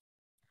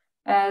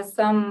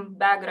 Some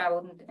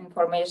background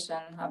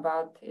information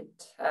about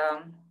it.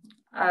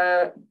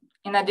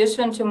 In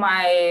addition to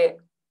my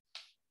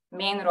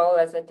main role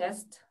as a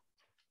test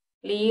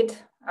lead,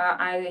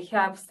 I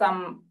have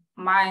some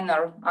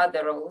minor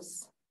other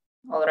roles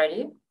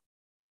already.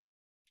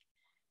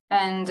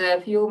 And a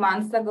few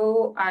months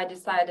ago, I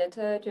decided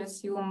to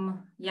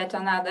assume yet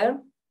another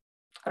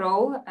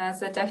role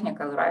as a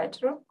technical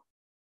writer.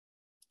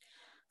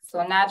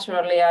 So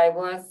naturally, I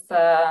was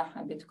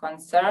a bit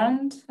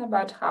concerned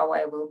about how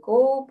I will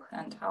cope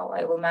and how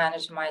I will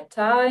manage my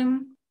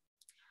time.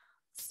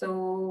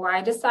 So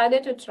I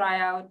decided to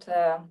try out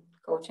a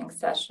coaching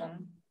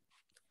session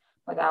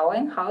with our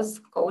in-house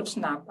coach,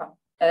 NAPA,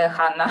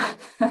 Hanna.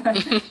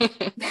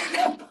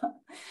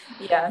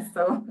 Yeah,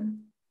 so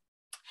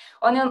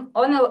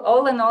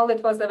all in all,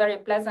 it was a very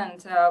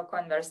pleasant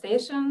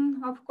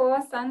conversation, of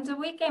course, and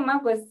we came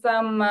up with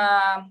some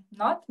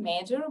not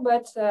major,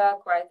 but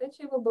quite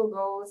achievable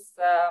goals.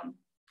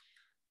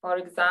 For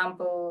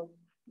example,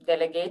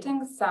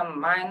 delegating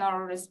some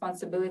minor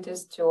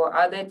responsibilities to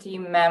other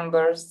team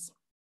members.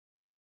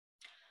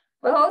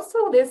 Well,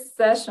 also this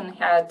session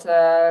had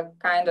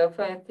kind of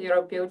a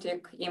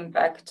therapeutic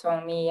impact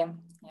on me.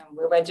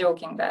 We were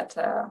joking that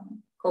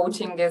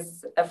coaching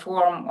is a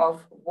form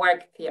of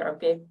work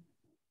therapy.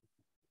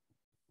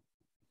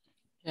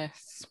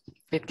 Yes,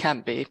 it can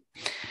be.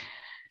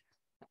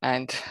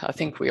 And I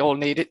think we all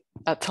need it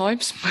at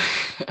times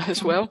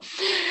as well.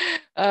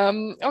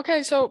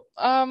 Okay, so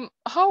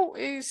how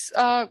is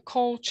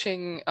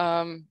coaching,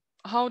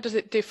 how does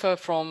it differ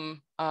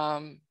from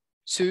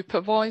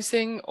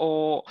supervising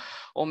or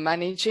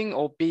managing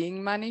or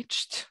being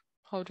managed?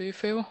 How do you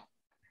feel?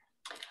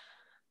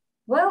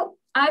 Well,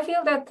 I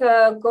feel that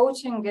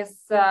coaching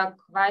is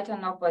quite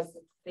an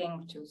opposite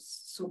thing to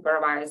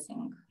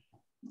supervising.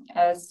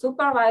 A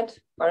supervised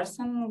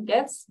person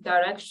gets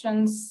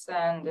directions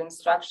and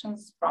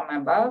instructions from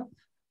above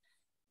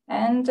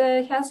and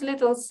has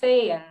little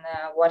say in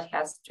what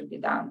has to be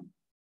done.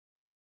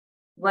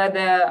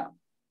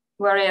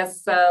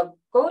 Whereas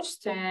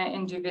coached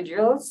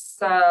individuals,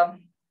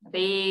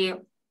 they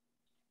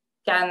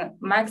can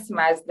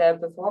maximize their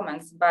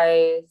performance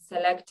by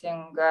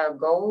selecting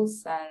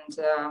goals and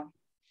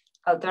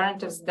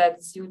alternatives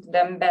that suit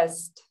them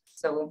best.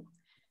 So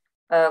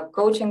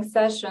coaching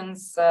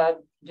sessions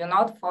do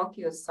not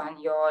focus on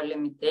your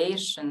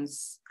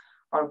limitations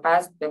or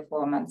past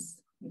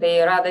performance.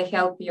 They rather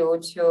help you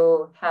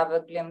to have a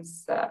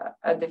glimpse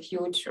at the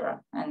future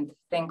and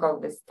think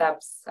of the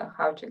steps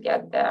how to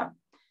get there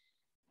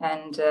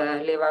and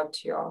live up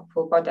to your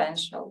full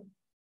potential.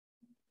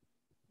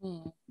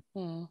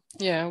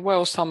 Yeah,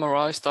 well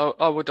summarized.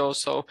 I would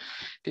also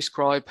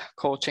describe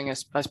coaching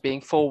as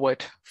being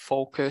forward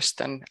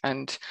focused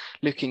and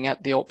looking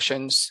at the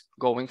options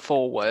going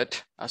forward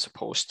as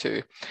opposed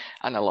to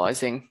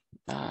analyzing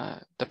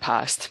the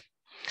past.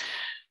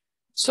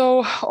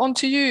 So on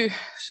to you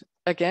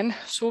again,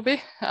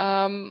 Suvi.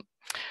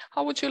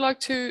 How would you like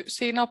to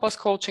see NAPA's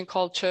coaching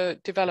culture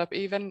develop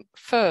even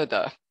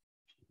further?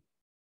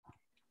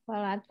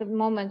 Well, at the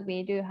moment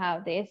we do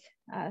have this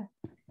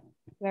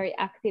very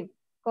active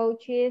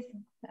coaches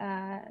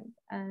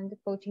and the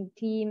coaching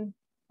team,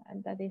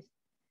 and that is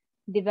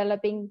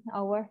developing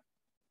our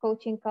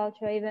coaching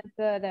culture even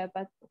further.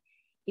 But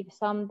if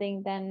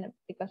something, then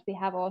because we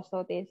have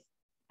also this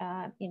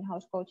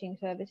in-house coaching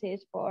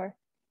services for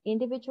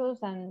individuals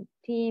and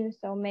teams,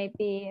 so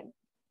maybe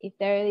if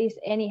there is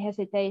any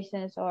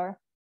hesitations or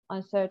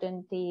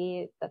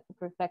uncertainty that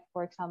would reflect,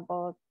 for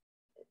example,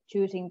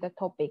 choosing the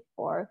topic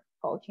for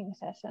coaching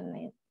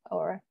session,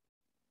 or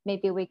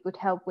maybe we could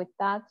help with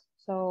that.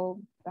 So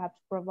perhaps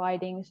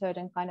providing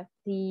certain kind of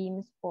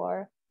themes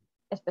for,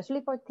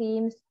 especially for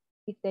teams,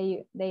 if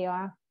they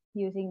are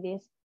using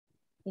these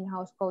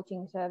in-house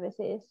coaching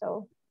services.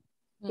 So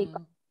pick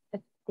up a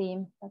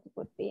theme that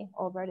would be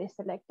already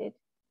selected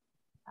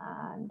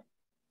and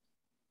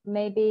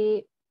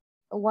maybe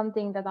one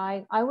thing that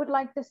I would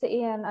like to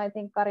see, and I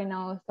think Karina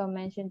also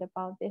mentioned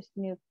about this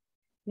new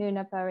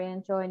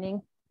NAPA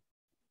joining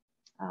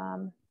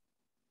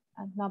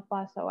at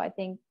NAPA. So I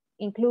think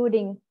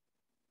including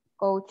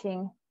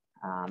coaching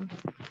part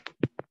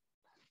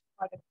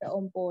of the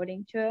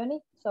onboarding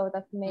journey, so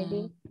that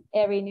maybe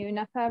every new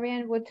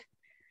NAPA would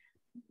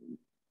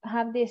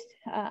have this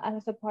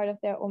as a part of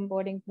their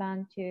onboarding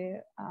plan to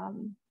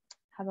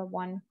have a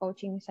one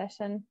coaching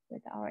session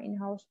with our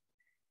in-house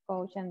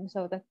coach, and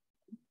so that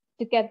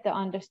to get the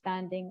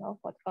understanding of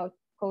what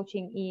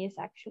coaching is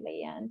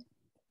actually, and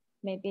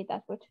maybe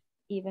that would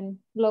even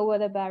lower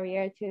the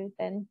barrier to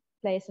then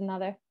place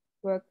another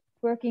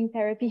working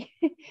therapy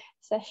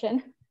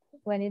session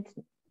when it's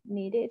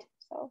needed.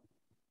 So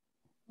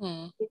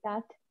with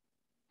that,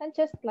 and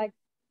just like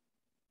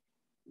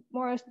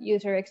more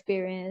user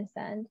experience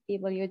and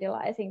people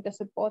utilizing the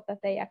support that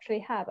they actually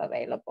have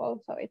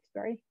available. So it's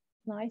very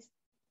nice.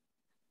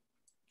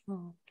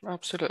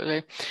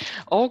 Absolutely.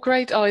 All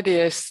great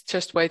ideas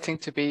just waiting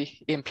to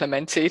be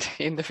implemented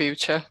in the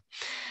future.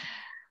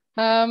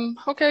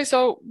 Okay,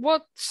 so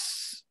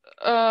what's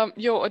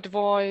your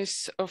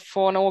advice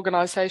for an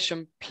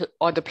organization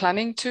either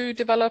planning to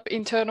develop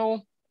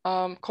internal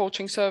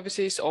coaching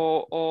services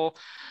or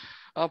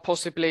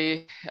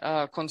possibly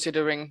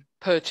considering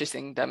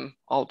purchasing them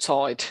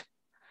outside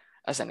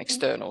as an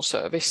external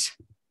service?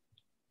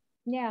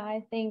 Yeah,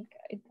 I think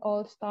it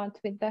all starts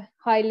with the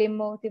highly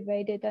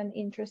motivated and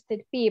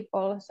interested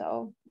people.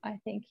 So I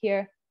think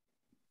here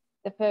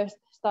the first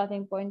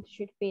starting point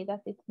should be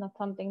that it's not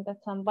something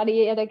that somebody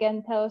yet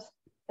again tells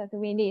that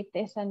we need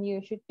this and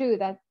you should do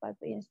that, but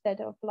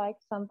instead of like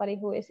somebody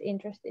who is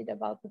interested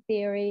about the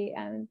theory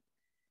and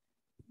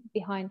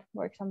behind,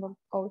 for example,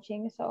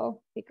 coaching.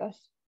 So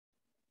because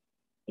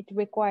it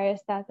requires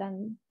that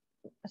and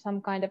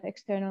some kind of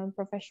external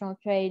professional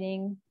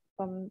training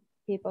from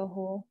people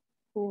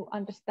who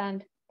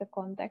understand the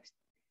context,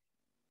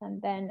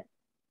 and then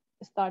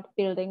start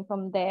building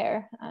from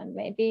there, and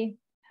maybe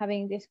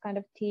having this kind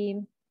of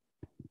team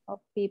of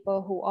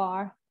people who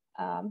are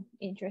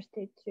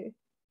interested to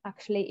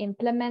actually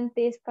implement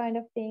these kind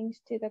of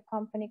things to the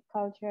company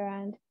culture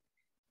and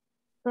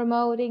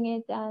promoting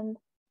it and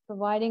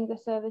providing the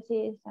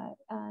services.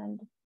 And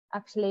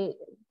actually,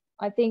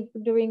 I think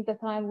during the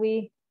time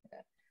we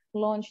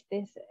launched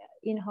this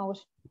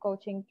in-house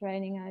coaching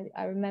training,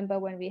 I remember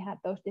when we had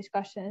those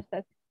discussions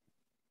that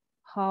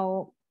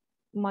how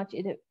much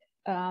it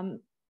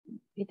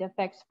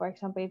affects, for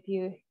example, if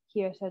you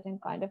hear certain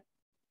kind of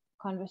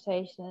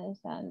conversations,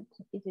 and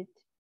is it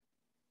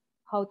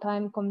how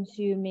time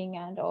consuming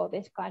and all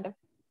this kind of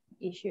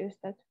issues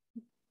that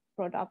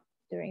brought up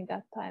during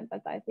that time.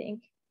 But I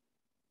think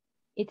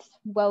it's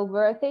well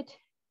worth it,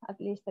 at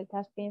least it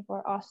has been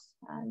for us,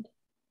 and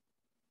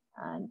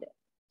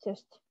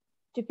just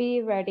to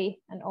be ready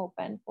and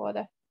open for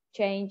the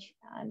change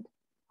and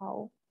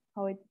how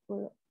it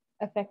will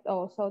affect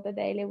also the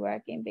daily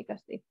working,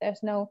 because if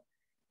there's no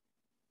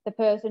the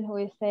person who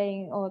is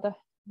saying all the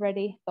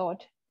ready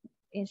thought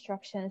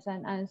instructions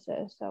and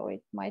answers, so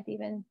it might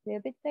even a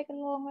little bit take a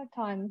longer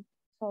time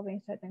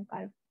solving certain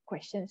kind of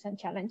questions and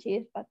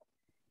challenges, but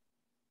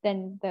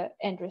then the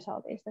end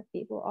result is that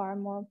people are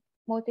more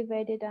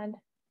motivated and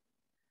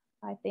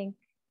I think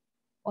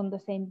on the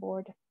same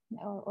board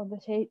or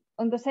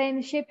on the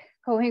same ship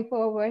going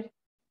forward,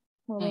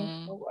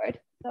 moving forward.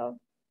 So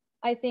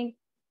I think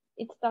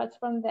it starts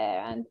from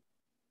there, and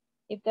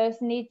if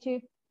there's need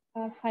to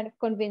kind of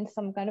convince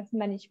some kind of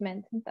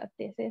management that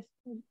this is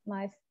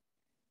nice,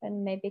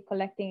 then maybe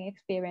collecting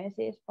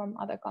experiences from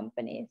other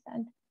companies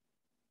and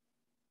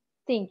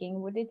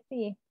thinking, would it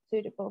be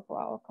suitable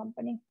for our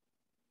company?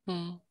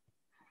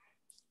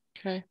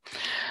 Okay.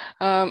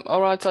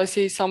 All right, I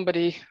see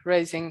somebody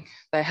raising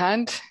their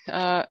hand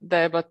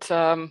there, but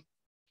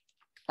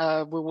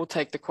we will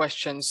take the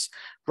questions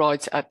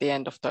right at the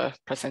end of the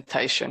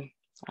presentation,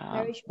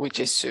 which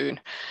is soon.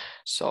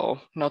 So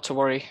not to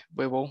worry,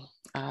 we will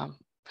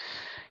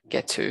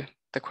get to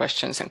the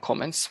questions and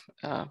comments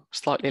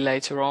slightly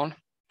later on.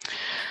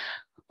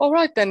 All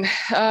right then,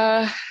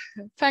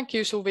 thank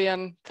you Suvi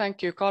and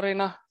thank you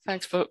Karina.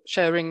 Thanks for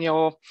sharing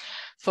your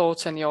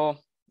thoughts and your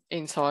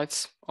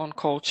insights on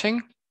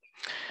coaching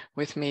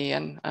with me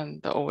and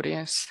the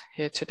audience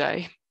here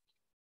today.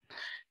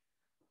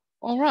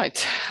 All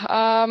right,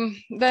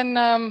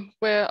 then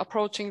we're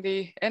approaching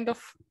the end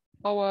of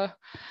our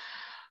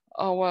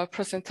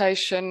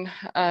presentation,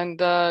 and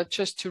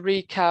just to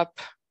recap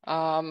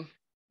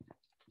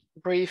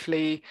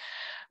briefly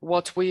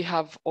what we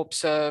have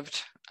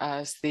observed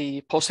as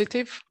the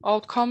positive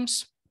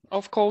outcomes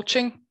of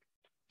coaching.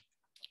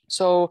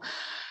 So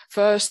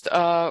first,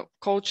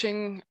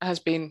 coaching has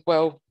been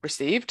well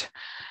received.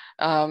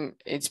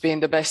 It's been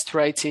the best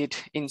rated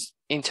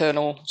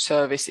internal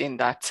service in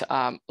that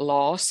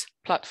LAS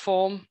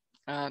platform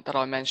that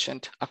I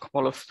mentioned a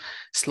couple of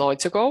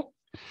slides ago.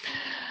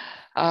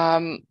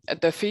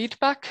 The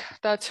feedback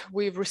that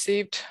we've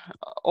received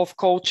of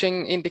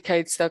coaching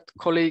indicates that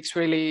colleagues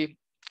really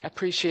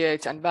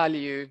appreciate and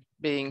value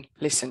being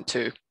listened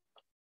to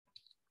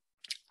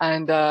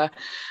And I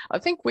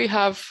think we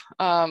have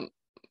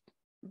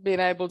been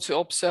able to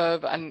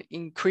observe an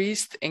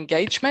increased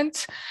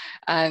engagement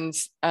and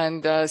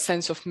a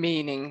sense of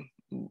meaning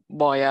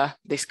via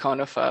this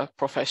kind of a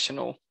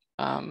professional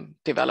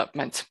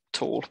development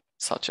tool,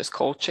 such as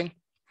coaching.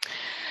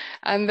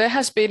 And there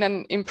has been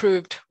an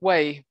improved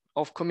way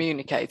of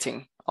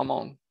communicating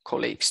among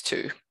colleagues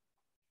too.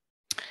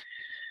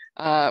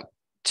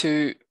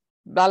 To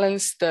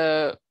balance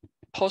the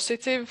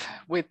positive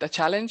with the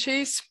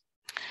challenges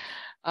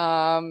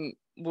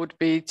would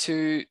be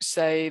to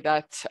say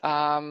that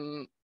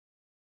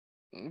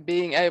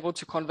being able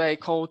to convey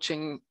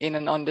coaching in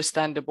an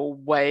understandable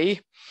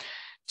way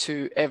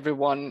to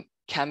everyone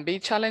can be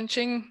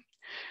challenging,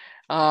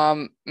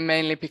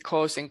 mainly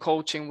because in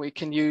coaching we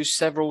can use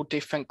several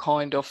different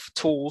kind of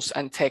tools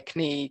and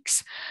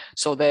techniques.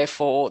 So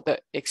therefore the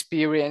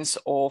experience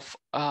of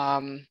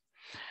a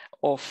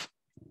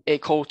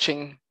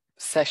coaching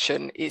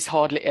session is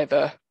hardly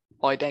ever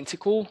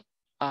identical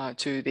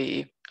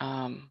to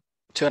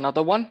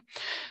another one.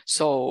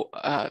 So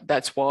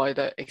that's why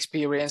the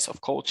experience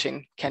of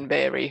coaching can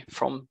vary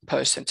from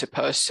person to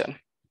person.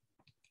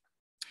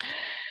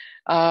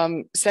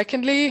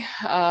 Secondly,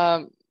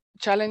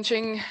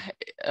 challenging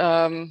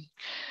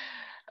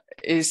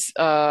is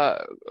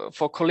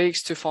for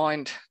colleagues to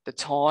find the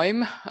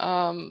time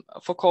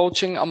for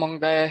coaching among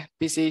their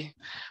busy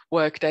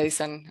work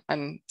days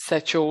and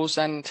schedules.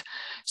 And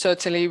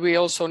certainly we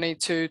also need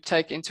to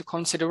take into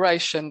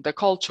consideration the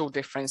cultural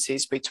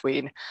differences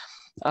between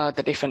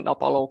the different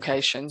NAPA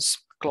locations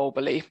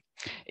globally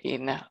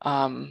in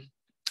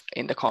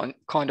the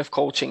kind of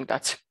coaching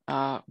that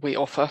we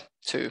offer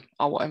to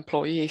our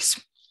employees.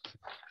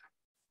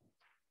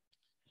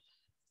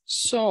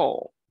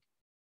 So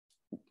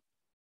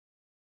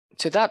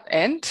to that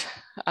end,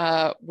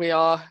 we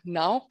are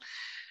now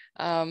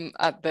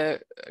at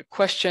the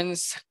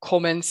questions,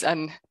 comments,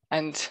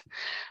 and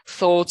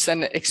thoughts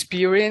and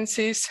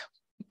experiences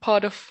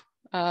part of